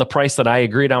higher than the price that I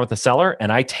agreed on with the seller,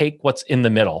 and I take what's in the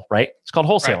middle, right? It's called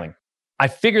wholesaling. Right. I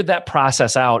figured that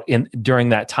process out during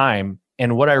that time.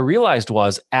 And what I realized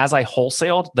was, as I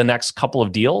wholesaled the next couple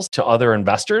of deals to other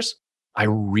investors, I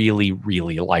really,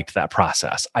 really liked that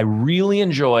process. I really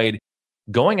enjoyed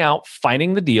going out,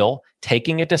 finding the deal,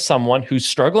 taking it to someone who's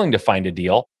struggling to find a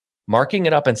deal, marking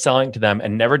it up and selling it to them,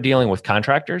 and never dealing with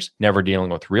contractors, never dealing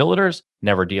with realtors,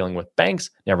 never dealing with banks,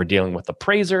 never dealing with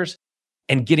appraisers,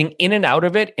 and getting in and out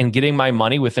of it and getting my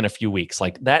money within a few weeks.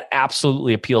 Like that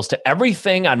absolutely appeals to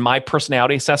everything on my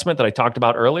personality assessment that I talked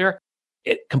about earlier.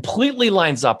 It completely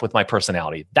lines up with my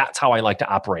personality. That's how I like to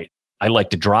operate. I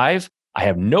like to drive. I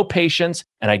have no patience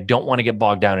and I don't want to get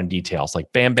bogged down in details. Like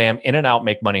bam, bam, in and out,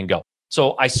 make money and go.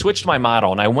 So I switched my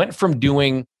model and I went from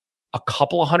doing a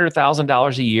couple of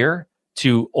 $100,000 a year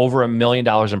to over $1 million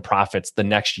in profits the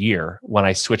next year when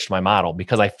I switched my model,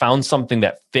 because I found something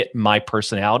that fit my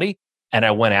personality and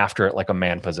I went after it like a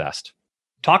man possessed.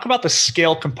 Talk about the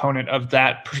scale component of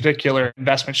that particular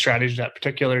investment strategy, that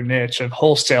particular niche of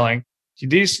wholesaling.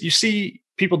 You see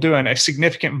people doing a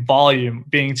significant volume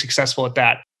being successful at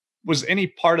that. Was any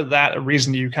part of that a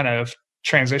reason you kind of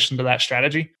transitioned to that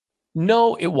strategy?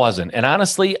 No, it wasn't. And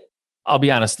honestly, I'll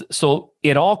be honest. So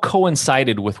it all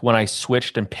coincided with when I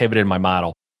switched and pivoted my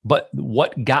model. But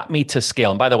what got me to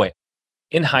scale, and by the way,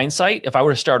 in hindsight, if I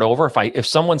were to start over, if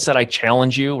someone said, I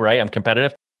challenge you, right? I'm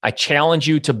competitive. I challenge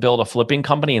you to build a flipping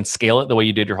company and scale it the way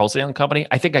you did your wholesaling company.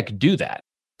 I think I could do that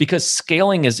because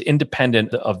scaling is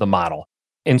independent of the model.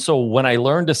 And so when I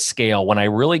learned to scale, when I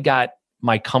really got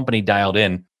my company dialed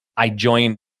in, I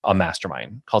joined a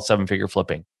mastermind called 7-Figure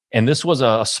Flipping. And this was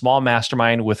a small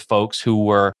mastermind with folks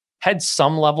who had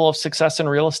some level of success in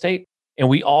real estate. And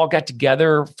we all got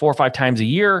together 4 or 5 times a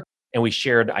year and we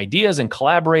shared ideas and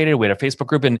collaborated. We had a Facebook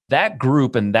group,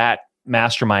 and that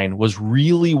mastermind was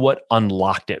really what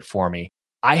unlocked it for me.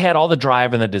 I had all the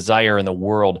drive and the desire in the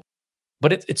world,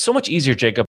 but it's so much easier,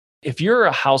 Jacob. If you're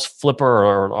a house flipper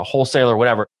or a wholesaler or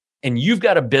whatever, and you've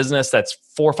got a business that's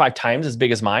 4 or 5 times as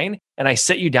big as mine, and I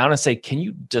sit you down and say,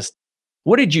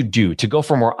 what did you do to go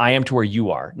from where I am to where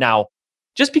you are? Now,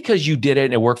 just because you did it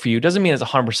and it worked for you doesn't mean it's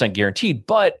 100% guaranteed.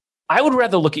 But I would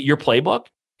rather look at your playbook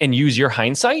and use your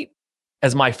hindsight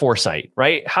as my foresight,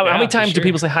 right? How many times do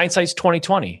people say hindsight's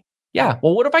 20/20? Yeah.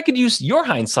 Well, what if I could use your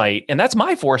hindsight and that's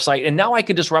my foresight, and now I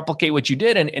could just replicate what you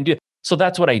did and do. So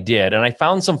that's what I did. And I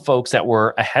found some folks that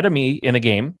were ahead of me in the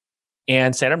game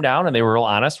and sat them down, and they were real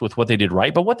honest with what they did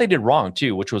right, but what they did wrong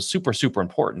too, which was super, super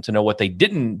important to know what they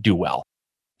didn't do well.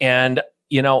 And,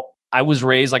 I was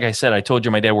raised, like I said, I told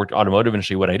you my dad worked automotive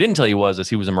industry. What I didn't tell you is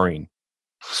he was a Marine.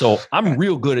 So I'm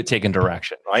real good at taking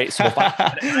direction, right? So if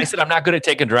I said I'm not good at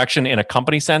taking direction in a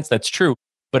company sense, that's true.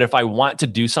 But if I want to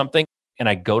do something and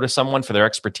I go to someone for their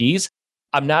expertise,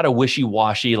 I'm not a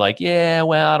wishy-washy, like, I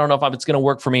don't know if it's going to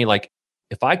work for me. Like,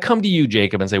 if I come to you,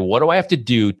 Jacob, and say, what do I have to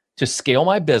do to scale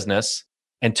my business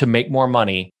and to make more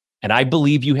money? And I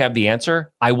believe you have the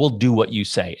answer, I will do what you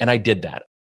say. And I did that.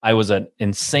 I was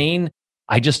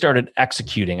I just started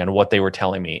executing on what they were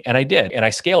telling me. And I did. And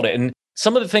I scaled it. And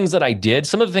some of the things that I did,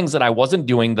 some of the things that I wasn't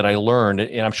doing that I learned,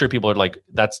 and I'm sure people are like,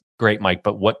 that's great, Mike,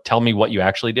 but tell me what you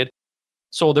actually did.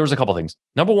 So there was a couple of things.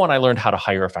 Number one, I learned how to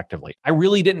hire effectively. I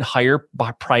really didn't hire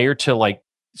prior to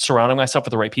surrounding myself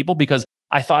with the right people because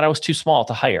I thought I was too small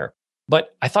to hire.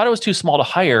 But I thought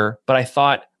I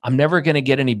thought I'm never going to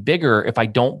get any bigger if I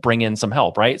don't bring in some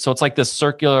help, right? So it's like this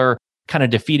circular kind of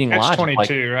defeating logic.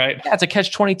 Catch-22, right? Yeah, it's a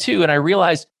catch-22. And I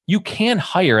realized you can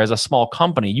hire as a small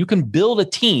company. You can build a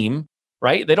team,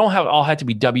 right? They don't all have to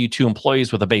be W-2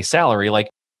 employees with a base salary. Like,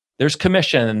 there's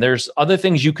commission and there's other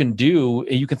things you can do.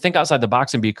 You can think outside the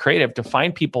box and be creative to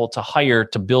find people to hire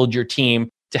to build your team,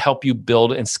 to help you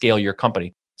build and scale your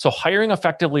company. So hiring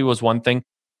effectively was one thing.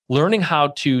 Learning how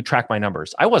to track my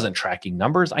numbers. I wasn't tracking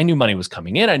numbers. I knew money was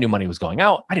coming in. I knew money was going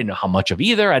out. I didn't know how much of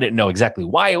either. I didn't know exactly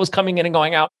why it was coming in and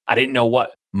going out. I didn't know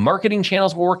what marketing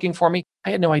channels were working for me.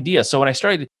 I had no idea. So when I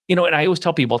started, and I always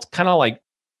tell people, it's kind of like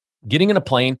getting in a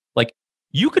plane. Like,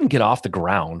 you can get off the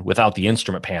ground without the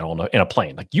instrument panel in a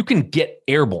plane. Like, you can get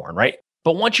airborne, right?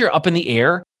 But once you're up in the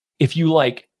air, if you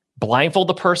blindfold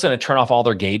the person and turn off all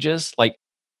their gauges,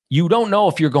 you don't know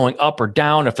if you're going up or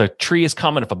down, if a tree is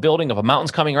coming, if a building, if a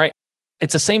mountain's coming, right?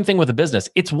 It's the same thing with a business.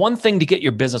 It's one thing to get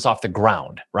your business off the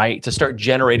ground, right? To start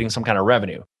generating some kind of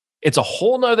revenue. It's a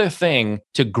whole nother thing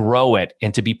to grow it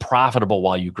and to be profitable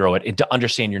while you grow it and to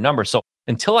understand your numbers. So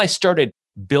until I started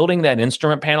building that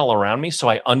instrument panel around me, so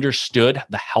I understood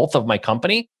the health of my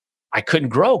company, I couldn't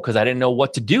grow because I didn't know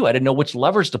what to do. I didn't know which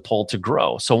levers to pull to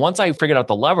grow. So once I figured out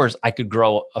the levers, I could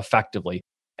grow effectively.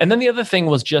 And then the other thing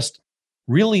was just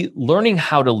really learning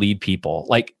how to lead people.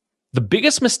 Like, the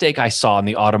biggest mistake I saw in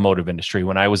the automotive industry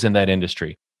when I was in that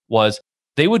industry was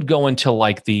they would go into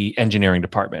the engineering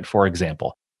department, for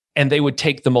example, and they would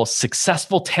take the most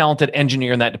successful, talented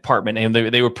engineer in that department, and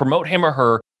they would promote him or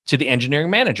her to the engineering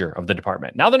manager of the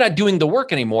department. Now they're not doing the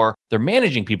work anymore. They're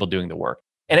managing people doing the work.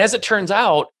 And as it turns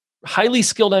out, highly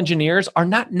skilled engineers are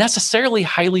not necessarily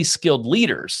highly skilled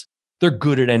leaders. They're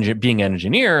good at being an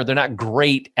engineer. They're not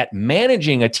great at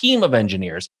managing a team of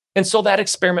engineers. And so that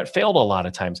experiment failed a lot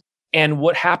of times. And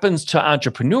what happens to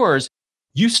entrepreneurs,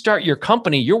 you start your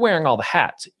company, you're wearing all the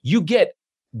hats. You get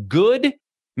good,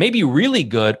 maybe really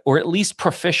good, or at least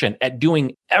proficient at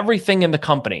doing everything in the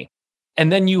company.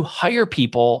 And then you hire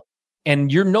people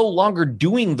and you're no longer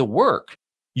doing the work.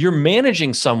 You're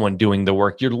managing someone doing the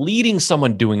work. You're leading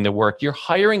someone doing the work. You're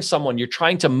hiring someone. You're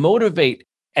trying to motivate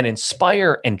and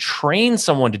inspire and train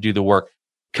someone to do the work.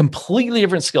 Completely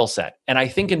different skill set. And I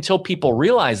think until people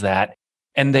realize that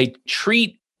and they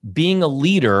treat being a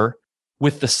leader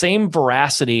with the same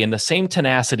veracity and the same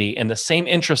tenacity and the same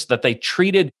interest that they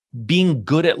treated being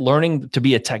good at learning to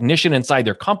be a technician inside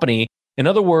their company. In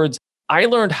other words, I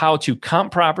learned how to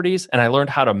comp properties and I learned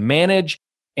how to manage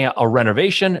a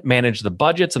renovation, manage the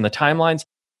budgets and the timelines.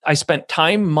 I spent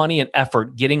time, money, and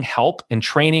effort getting help and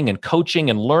training and coaching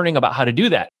and learning about how to do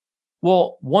that.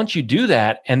 Well, once you do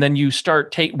that and then you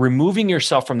start removing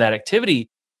yourself from that activity,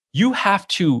 you have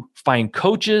to find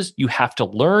coaches, you have to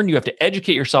learn, you have to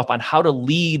educate yourself on how to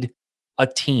lead a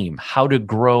team, how to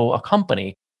grow a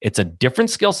company. It's a different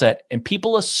skill set and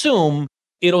people assume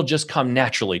it'll just come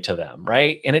naturally to them,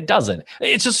 right? And it doesn't.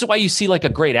 It's just why you see a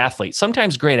great athlete.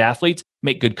 Sometimes great athletes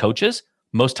make good coaches.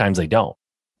 Most times they don't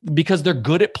because they're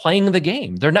good at playing the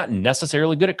game. They're not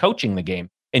necessarily good at coaching the game.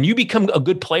 And you become a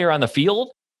good player on the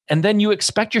field and then you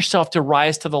expect yourself to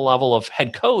rise to the level of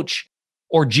head coach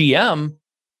or GM.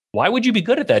 Why would you be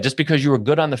good at that just because you were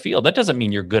good on the field? That doesn't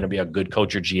mean you're going to be a good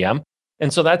coach or GM.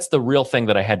 And so that's the real thing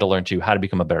that I had to learn too, how to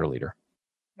become a better leader.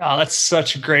 Oh, that's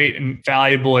such great and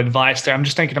valuable advice there. I'm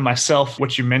just thinking to myself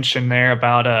what you mentioned there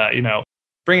about,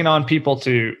 bringing on people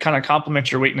to kind of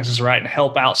complement your weaknesses, right, and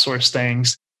help outsource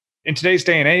things. in today's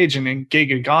day and age and in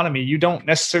gig economy, you don't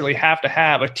necessarily have to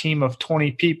have a team of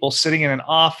 20 people sitting in an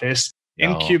office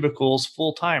in cubicles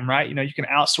full time, right? You can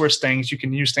outsource things. You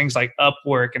can use things like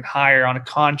Upwork and hire on a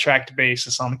contract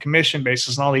basis, on a commission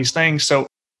basis, and all these things. So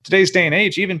today's day and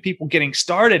age, even people getting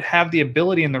started have the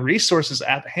ability and the resources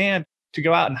at hand to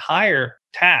go out and hire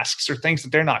tasks or things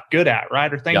that they're not good at,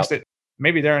 right? Or things that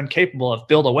maybe they're incapable of,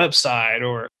 build a website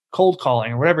or cold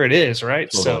calling or whatever it is,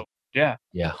 right? So yeah.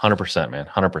 100%, man.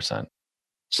 100%.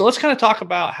 So let's kind of talk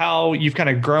about how you've kind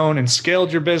of grown and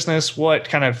scaled your business. What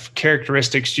kind of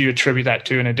characteristics do you attribute that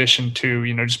to in addition to,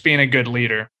 just being a good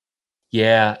leader?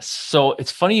 Yeah. So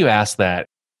it's funny you asked that.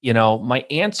 My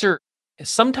answer,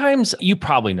 sometimes you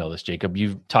probably know this, Jacob.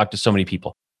 You've talked to so many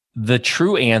people. The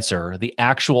true answer, the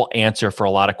actual answer for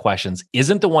a lot of questions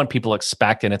isn't the one people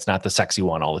expect, and it's not the sexy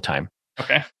one all the time.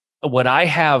 Okay. What I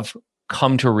have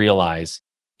come to realize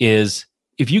is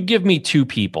if you give me two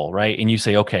people, right, and you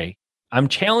say, okay, I'm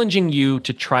challenging you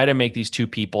to try to make these two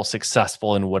people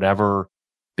successful in whatever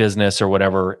business or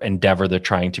whatever endeavor they're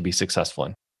trying to be successful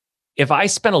in. If I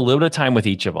spend a little bit of time with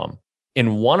each of them,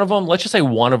 and one of them, let's just say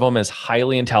one of them is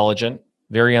highly intelligent,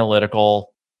 very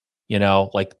analytical,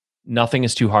 like nothing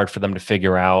is too hard for them to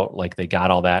figure out, like they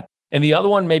got all that. And the other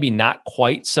one, maybe not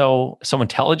quite so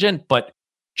intelligent, but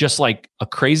just like a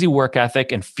crazy work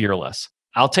ethic and fearless.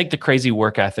 I'll take the crazy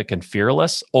work ethic and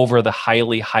fearless over the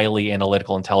highly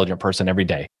analytical, intelligent person every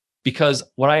day. Because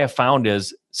what I have found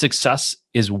is success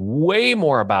is way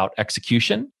more about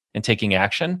execution and taking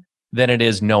action than it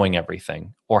is knowing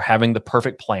everything or having the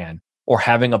perfect plan or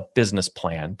having a business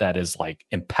plan that is like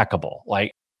impeccable.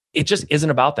 Like it just isn't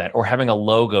about that, or having a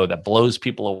logo that blows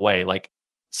people away. Like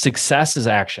success is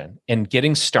action, and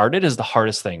getting started is the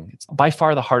hardest thing. It's by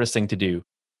far the hardest thing to do.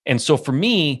 And so for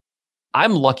me,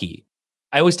 I'm lucky.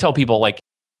 I always tell people, like,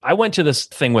 I went to this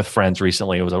thing with friends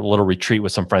recently. It was a little retreat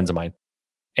with some friends of mine.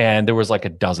 And there was like a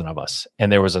dozen of us. And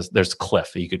there's a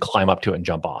cliff that you could climb up to it and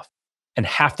jump off. And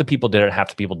half the people did it,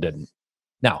 half the people didn't.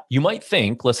 Now, you might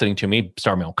think, listening to me,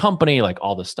 start my own company, like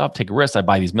all this stuff, take a risk, I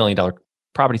buy these $1 million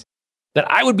properties,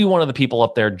 that I would be one of the people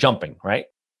up there jumping, right?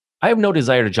 I have no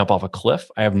desire to jump off a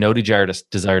cliff. I have no desire to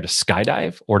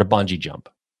skydive or to bungee jump.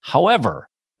 However,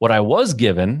 what I was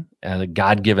given, as a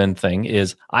God-given thing,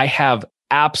 is I have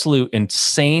absolute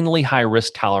insanely high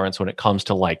risk tolerance when it comes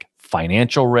to like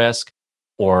financial risk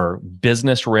or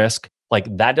business risk. Like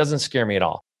that doesn't scare me at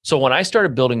all. So when I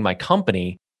started building my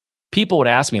company, people would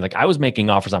ask me, like I was making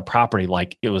offers on property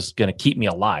like it was going to keep me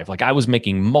alive. Like I was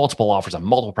making multiple offers on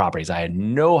multiple properties. I had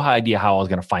no idea how I was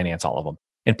going to finance all of them.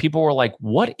 And people were like,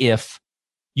 what if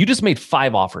you just made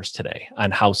 5 offers today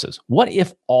on houses? What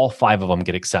if all 5 of them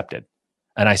get accepted?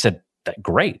 And I said,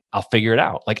 great, I'll figure it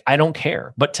out. Like, I don't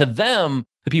care. But to them,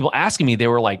 the people asking me, they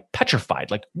were like petrified.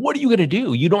 Like, what are you going to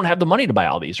do? You don't have the money to buy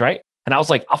all these, right? And I was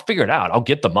like, I'll figure it out. I'll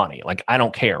get the money. Like, I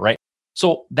don't care, right?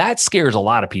 So that scares a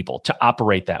lot of people to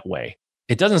operate that way.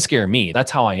 It doesn't scare me. That's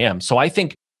how I am. So I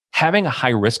think having a high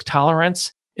risk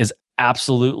tolerance is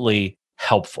absolutely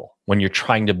helpful when you're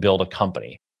trying to build a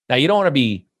company. Now, you don't want to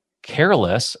be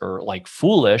careless or like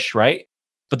foolish, right?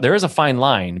 But there is a fine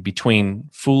line between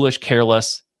foolish,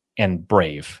 careless, and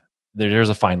brave. There's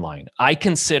a fine line. I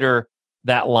consider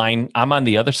that line, I'm on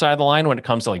the other side of the line when it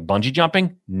comes to like bungee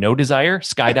jumping, no desire,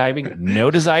 skydiving,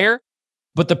 no desire.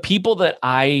 But the people that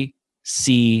I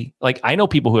see, like I know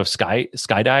people who have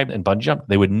skydived and bungee jumped,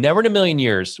 they would never in a million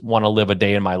years want to live a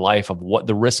day in my life of what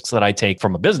the risks that I take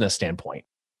from a business standpoint,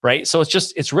 right? So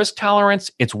it's risk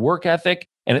tolerance, it's work ethic,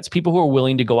 and it's people who are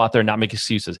willing to go out there and not make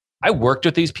excuses. I worked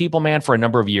with these people, man, for a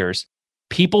number of years.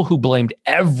 People who blamed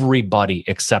everybody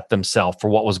except themselves for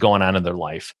what was going on in their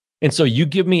life. And so you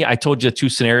give me, I told you 2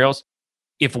 scenarios.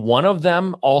 If one of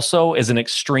them also is an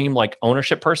extreme like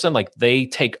ownership person, like they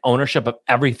take ownership of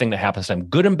everything that happens to them,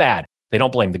 good and bad. They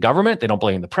don't blame the government. They don't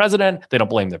blame the president. They don't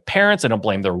blame their parents. They don't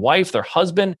blame their wife, their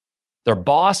husband, their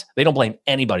boss. They don't blame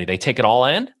anybody. They take it all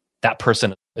in. That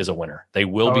person is a winner. They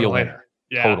will be a winner.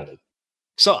 Yeah. Totally.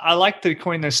 So I like to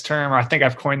coin this term, or I think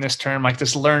I've coined this term, like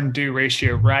this learn-do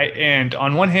ratio, right? And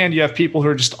on one hand, you have people who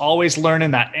are just always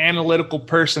learning, that analytical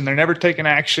person. They're never taking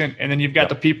action. And then you've got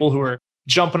the people who are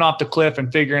jumping off the cliff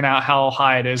and figuring out how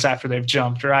high it is after they've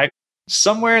jumped, right?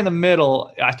 Somewhere in the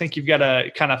middle, I think you've got to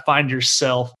kind of find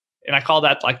yourself. And I call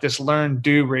that like this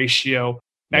learn-do ratio.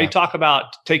 Now you talk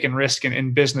about taking risk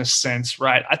in business sense,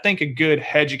 right? I think a good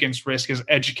hedge against risk is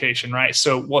education, right?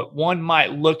 So what one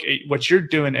might look at what you're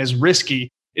doing as risky,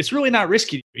 it's really not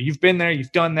risky. You've been there,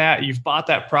 you've done that, you've bought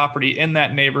that property in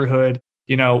that neighborhood,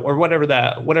 or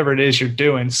whatever it is you're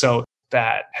doing. So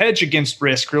that hedge against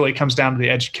risk really comes down to the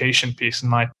education piece, in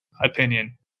my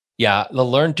opinion. Yeah, the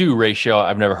learn do ratio,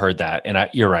 I've never heard that. And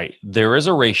you're right. There is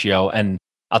a ratio. And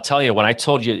I'll tell you, when I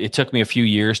told you it took me a few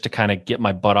years to kind of get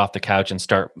my butt off the couch and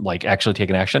start like actually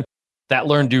taking action, that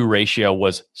learn do ratio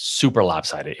was super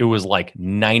lopsided. It was like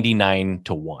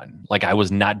 99-1. Like I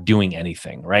was not doing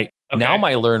anything, right? Okay. Now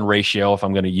my learn ratio, if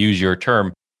I'm going to use your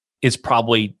term, is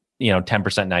probably, 10%,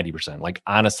 90%. Like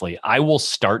honestly, I will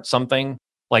start something.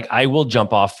 Like I will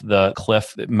jump off the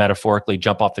cliff, metaphorically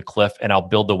jump off the cliff, and I'll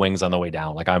build the wings on the way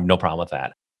down. Like I have no problem with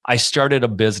that. I started a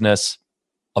business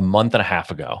a month and a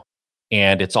half ago,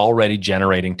 and it's already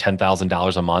generating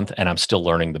 $10,000 a month, and I'm still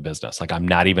learning the business. Like I'm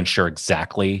not even sure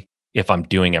exactly if I'm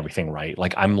doing everything right.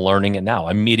 Like I'm learning it now.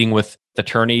 I'm meeting with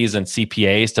attorneys and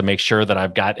CPAs to make sure that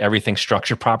I've got everything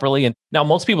structured properly. And now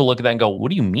most people look at that and go,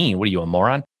 what do you mean? What are you, a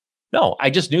moron? No, I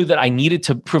just knew that I needed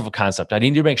to prove a concept. I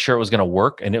needed to make sure it was going to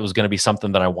work and it was going to be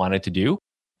something that I wanted to do.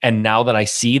 And now that I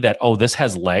see that, this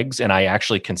has legs and I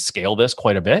actually can scale this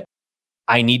quite a bit,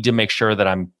 I need to make sure that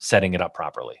I'm setting it up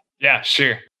properly. Yeah,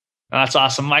 sure. That's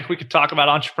awesome. Mike, we could talk about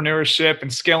entrepreneurship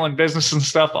and scaling business and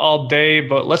stuff all day,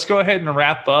 but let's go ahead and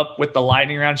wrap up with the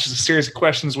lightning round. It's just a series of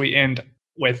questions we end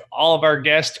with all of our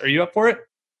guests. Are you up for it?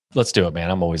 Let's do it, man.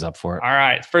 I'm always up for it. All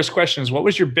right. First question is, what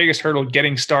was your biggest hurdle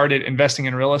getting started investing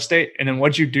in real estate? And then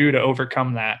what'd you do to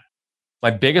overcome that?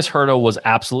 My biggest hurdle was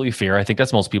absolutely fear. I think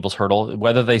that's most people's hurdle,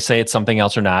 whether they say it's something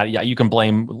else or not. Yeah, you can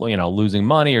blame, losing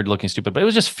money or looking stupid, but it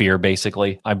was just fear,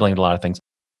 basically. I blamed a lot of things.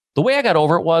 The way I got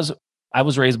over it was I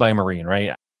was raised by a Marine,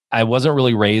 right? I wasn't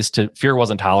really raised fear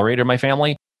wasn't tolerated in my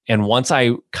family. And once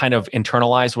I kind of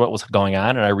internalized what was going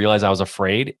on and I realized I was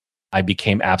afraid, I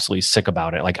became absolutely sick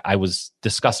about it. Like I was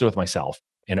disgusted with myself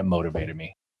and it motivated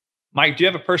me. Mike, do you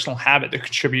have a personal habit that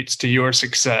contributes to your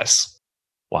success?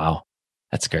 Wow.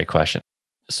 That's a great question.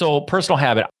 So personal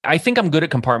habit, I think I'm good at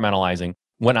compartmentalizing.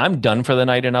 When I'm done for the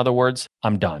night, in other words,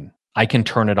 I'm done. I can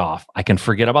turn it off. I can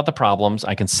forget about the problems.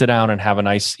 I can sit down and have a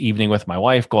nice evening with my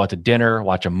wife, go out to dinner,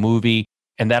 watch a movie.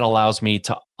 And that allows me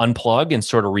to unplug and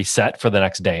sort of reset for the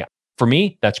next day. For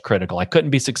me, that's critical. I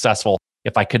couldn't be successful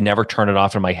if I could never turn it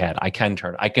off in my head. I can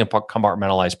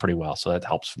compartmentalize pretty well. So that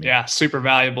helps for me. Yeah, super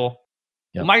valuable.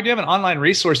 Yep. Well, Mike, do you have an online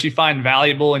resource you find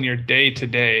valuable in your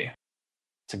day-to-day?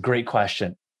 It's a great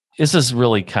question. This is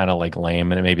really kind of like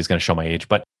lame and maybe it's going to show my age,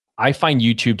 but I find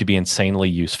YouTube to be insanely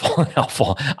useful and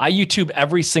helpful. I YouTube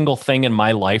every single thing in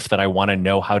my life that I want to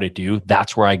know how to do.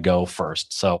 That's where I go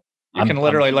first. So you can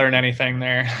literally learn anything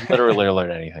there. Literally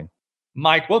learn anything.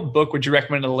 Mike, what book would you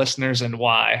recommend to the listeners and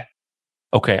why?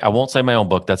 Okay, I won't say my own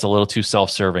book. That's a little too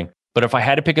self-serving. But if I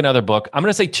had to pick another book, I'm going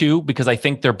to say two because I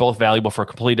think they're both valuable for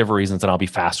completely different reasons, and I'll be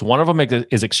fast. One of them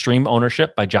is Extreme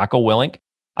Ownership by Jocko Willink.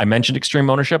 I mentioned extreme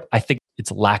ownership. I think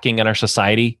it's lacking in our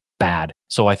society bad.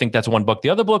 So I think that's one book. The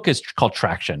other book is called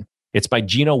Traction. It's by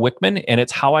Gino Wickman, and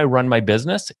it's How I Run My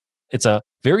Business. It's a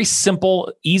very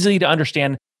simple, easy to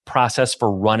understand process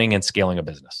for running and scaling a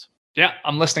business. Yeah,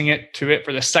 I'm listening to it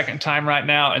for the second time right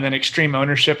now. And then Extreme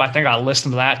Ownership, I think I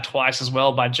listened to that twice as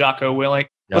well by Jocko Willink.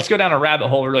 Yep. Let's go down a rabbit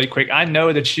hole really quick. I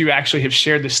know that you actually have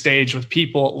shared the stage with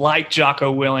people like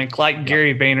Jocko Willink, like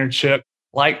Gary Vaynerchuk,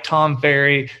 like Tom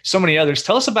Ferry, so many others.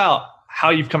 Tell us about how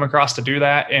you've come across to do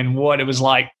that and what it was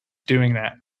like doing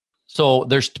that. So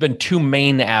there's been two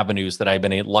main avenues that I've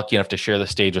been lucky enough to share the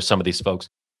stage with some of these folks.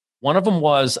 One of them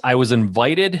was I was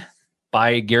invited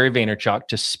by Gary Vaynerchuk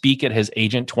to speak at his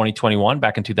Agent 2021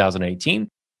 back in 2018.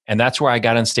 And that's where I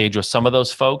got on stage with some of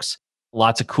those folks.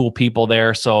 Lots of cool people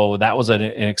there. So that was an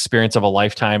experience of a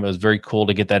lifetime. It was very cool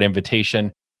to get that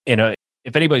invitation.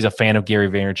 If anybody's a fan of Gary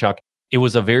Vaynerchuk, it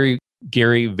was a very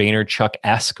Gary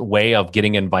Vaynerchuk-esque way of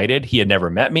getting invited. He had never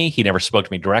met me. He never spoke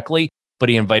to me directly, but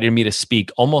he invited me to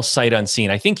speak almost sight unseen.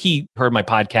 I think he heard my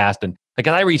podcast and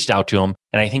I reached out to him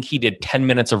and I think he did 10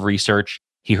 minutes of research.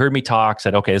 He heard me talk,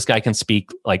 said, okay, this guy can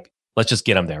speak. Let's just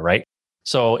get him there, right?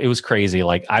 So it was crazy.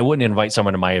 I wouldn't invite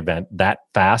someone to my event that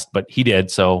fast, but he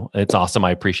did. So it's awesome. I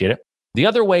appreciate it. The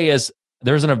other way is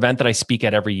there's an event that I speak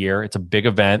at every year. It's a big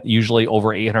event, usually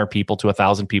over 800 people to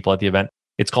 1,000 people at the event.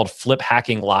 It's called Flip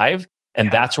Hacking Live.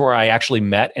 And that's where I actually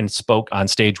met and spoke on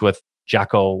stage with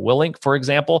Jocko Willink, for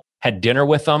example, had dinner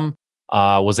with him,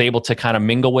 was able to kind of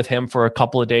mingle with him for a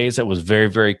couple of days. It was very,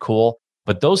 very cool.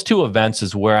 But those two events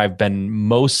is where I've been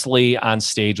mostly on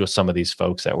stage with some of these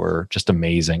folks that were just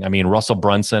amazing. I mean, Russell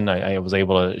Brunson, I was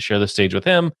able to share the stage with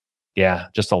him. Yeah,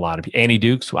 just a lot of people. Annie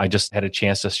Dukes, I just had a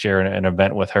chance to share an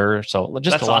event with her. So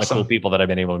just That's a lot awesome. Of cool people that I've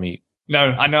been able to meet. No,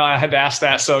 I know I had to ask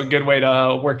that. So a good way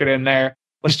to work it in there.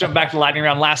 Let's jump back to lightning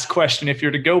round. Last question. If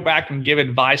you're to go back and give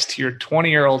advice to your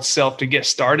 20-year-old self to get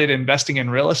started investing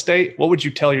in real estate, what would you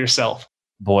tell yourself?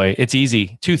 Boy, it's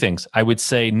easy. Two things. I would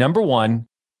say, number one,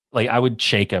 Like I would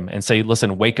shake him and say,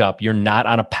 listen, wake up. You're not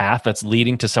on a path that's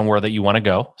leading to somewhere that you want to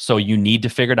go. So you need to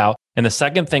figure it out. And the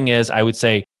second thing is I would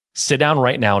say, sit down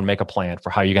right now and make a plan for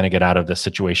how you're going to get out of this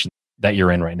situation that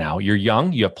you're in right now. You're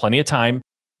young, you have plenty of time,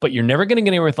 but you're never going to get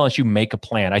anywhere unless you make a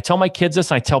plan. I tell my kids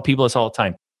this, and I tell people this all the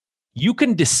time. You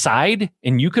can decide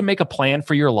and you can make a plan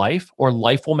for your life, or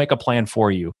life will make a plan for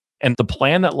you. And the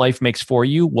plan that life makes for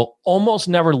you will almost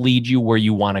never lead you where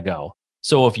you want to go.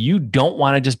 So if you don't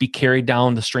want to just be carried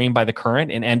down the stream by the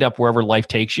current and end up wherever life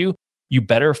takes you, you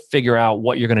better figure out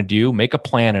what you're going to do, make a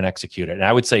plan and execute it. And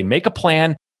I would say, make a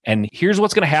plan. And here's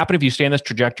what's going to happen if you stay in this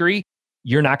trajectory.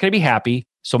 You're not going to be happy.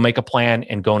 So make a plan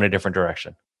and go in a different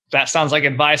direction. That sounds like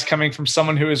advice coming from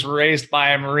someone who was raised by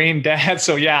a Marine dad.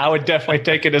 So yeah, I would definitely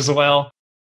take it as well.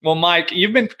 Well, Mike,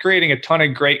 you've been creating a ton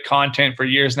of great content for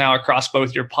years now across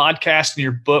both your podcast and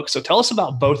your book. So tell us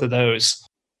about both of those.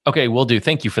 Okay, will do.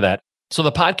 Thank you for that. So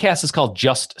the podcast is called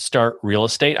Just Start Real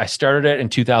Estate. I started it in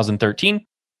 2013.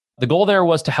 The goal there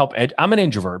was to help. I'm an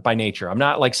introvert by nature. I'm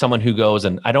not like someone who goes,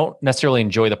 and I don't necessarily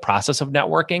enjoy the process of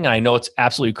networking. And I know it's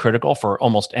absolutely critical for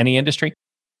almost any industry.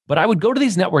 But I would go to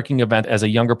these networking events as a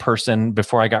younger person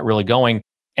before I got really going.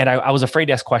 And I was afraid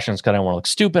to ask questions because I didn't want to look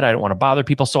stupid. I didn't want to bother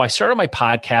people. So I started my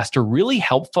podcast to really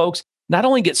help folks not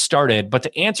only get started, but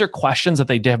to answer questions that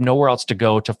they have nowhere else to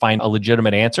go to find a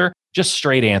legitimate answer, just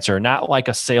straight answer, not like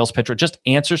a sales pitch, or just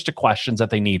answers to questions that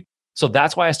they need. So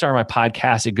that's why I started my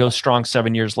podcast. It goes strong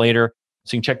 7 years later.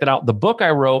 So you can check that out. The book I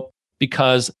wrote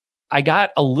because I got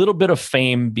a little bit of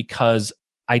fame because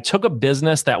I took a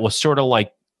business that was sort of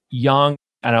like young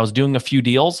and I was doing a few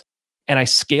deals and I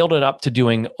scaled it up to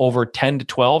doing over 10 to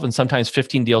 12 and sometimes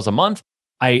 15 deals a month.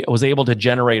 I was able to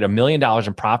generate $1 million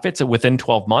in profits within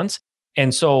 12 months.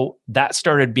 And so that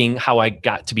started being how I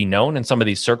got to be known in some of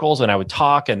these circles. And I would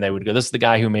talk and they would go, this is the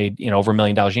guy who made, over $1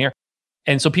 million a year.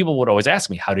 And so people would always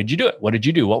ask me, how did you do it? What did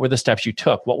you do? What were the steps you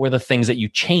took? What were the things that you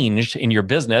changed in your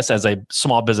business as a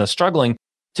small business struggling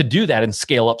to do that and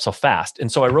scale up so fast?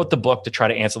 And so I wrote the book to try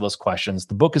to answer those questions.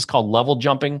 The book is called Level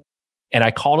Jumping. And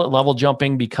I called it level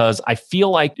jumping because I feel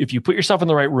like if you put yourself in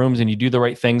the right rooms and you do the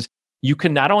right things, you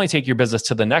can not only take your business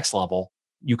to the next level,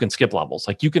 you can skip levels.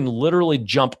 Like you can literally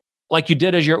jump like you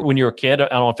did when you were a kid. I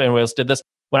don't know if anyone else did this.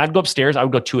 When I'd go upstairs, I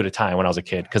would go 2 at a time when I was a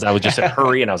kid because I was just in a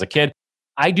hurry and I was a kid.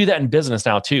 I do that in business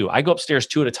now too. I go upstairs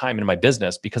 2 at a time in my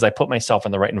business because I put myself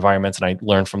in the right environments and I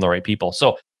learn from the right people.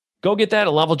 So go get that,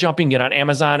 a Level Jumping, get on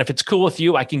Amazon. If it's cool with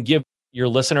you, I can give your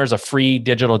listeners a free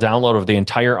digital download of the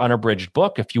entire unabridged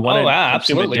book. If you want to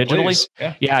do it digitally,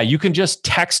 yeah, you can just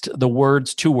text the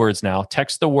words, 2 words now.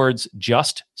 Text the words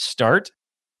 "just start"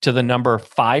 to the number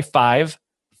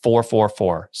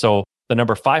 55444. So the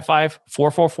number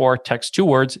 55444. Text 2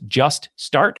 words, "just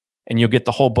start," and you'll get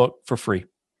the whole book for free.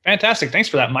 Fantastic. Thanks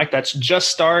for that, Mike. That's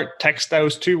Just Start. Text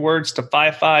those 2 words to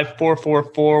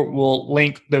 55444. We'll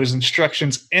link those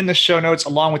instructions in the show notes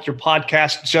along with your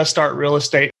podcast, Just Start Real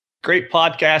Estate. Great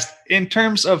podcast. In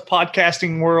terms of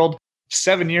podcasting world,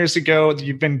 7 years ago,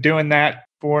 you've been doing that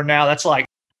for now. That's like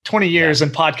 20 years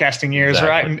in podcasting years,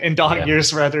 right? In dog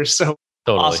years, rather. So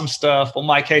totally. Awesome stuff. Well,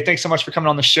 Mike, hey, thanks so much for coming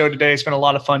on the show today. It's been a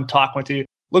lot of fun talking with you.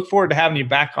 Look forward to having you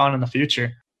back on in the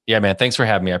future. Yeah, man. Thanks for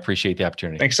having me. I appreciate the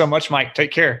opportunity. Thanks so much, Mike.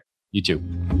 Take care. You too.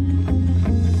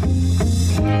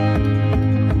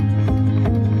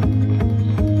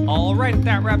 All right,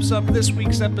 that wraps up this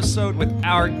week's episode with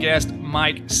our guest,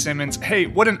 Mike Simmons. Hey,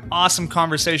 what an awesome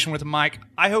conversation with Mike.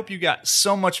 I hope you got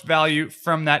so much value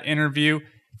from that interview.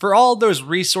 For all those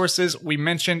resources we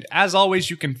mentioned, as always,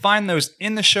 you can find those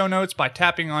in the show notes by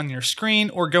tapping on your screen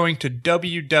or going to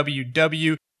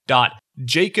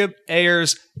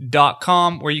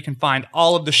www.jacobayers.com where you can find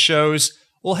all of the shows.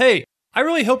 Well, hey, I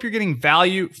really hope you're getting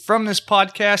value from this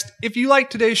podcast. If you like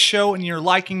today's show and you're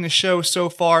liking the show so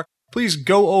far, please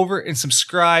go over and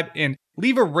subscribe and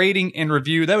leave a rating and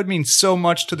review. That would mean so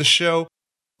much to the show.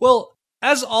 Well,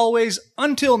 as always,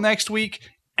 until next week,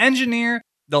 engineer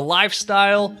the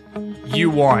lifestyle you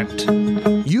want.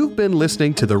 You've been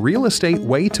listening to the Real Estate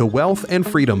Way to Wealth and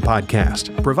Freedom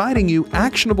podcast, providing you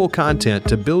actionable content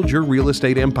to build your real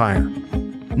estate empire.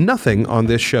 Nothing on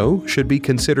this show should be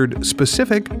considered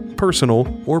specific, personal,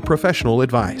 or professional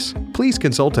advice. Please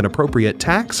consult an appropriate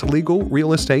tax, legal,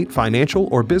 real estate, financial,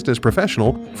 or business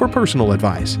professional for personal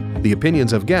advice. The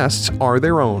opinions of guests are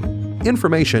their own.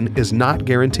 Information is not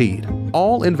guaranteed.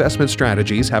 All investment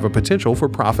strategies have a potential for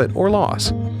profit or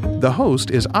loss. The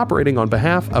host is operating on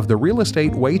behalf of the Real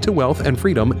Estate Way to Wealth and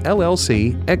Freedom,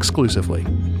 LLC, exclusively.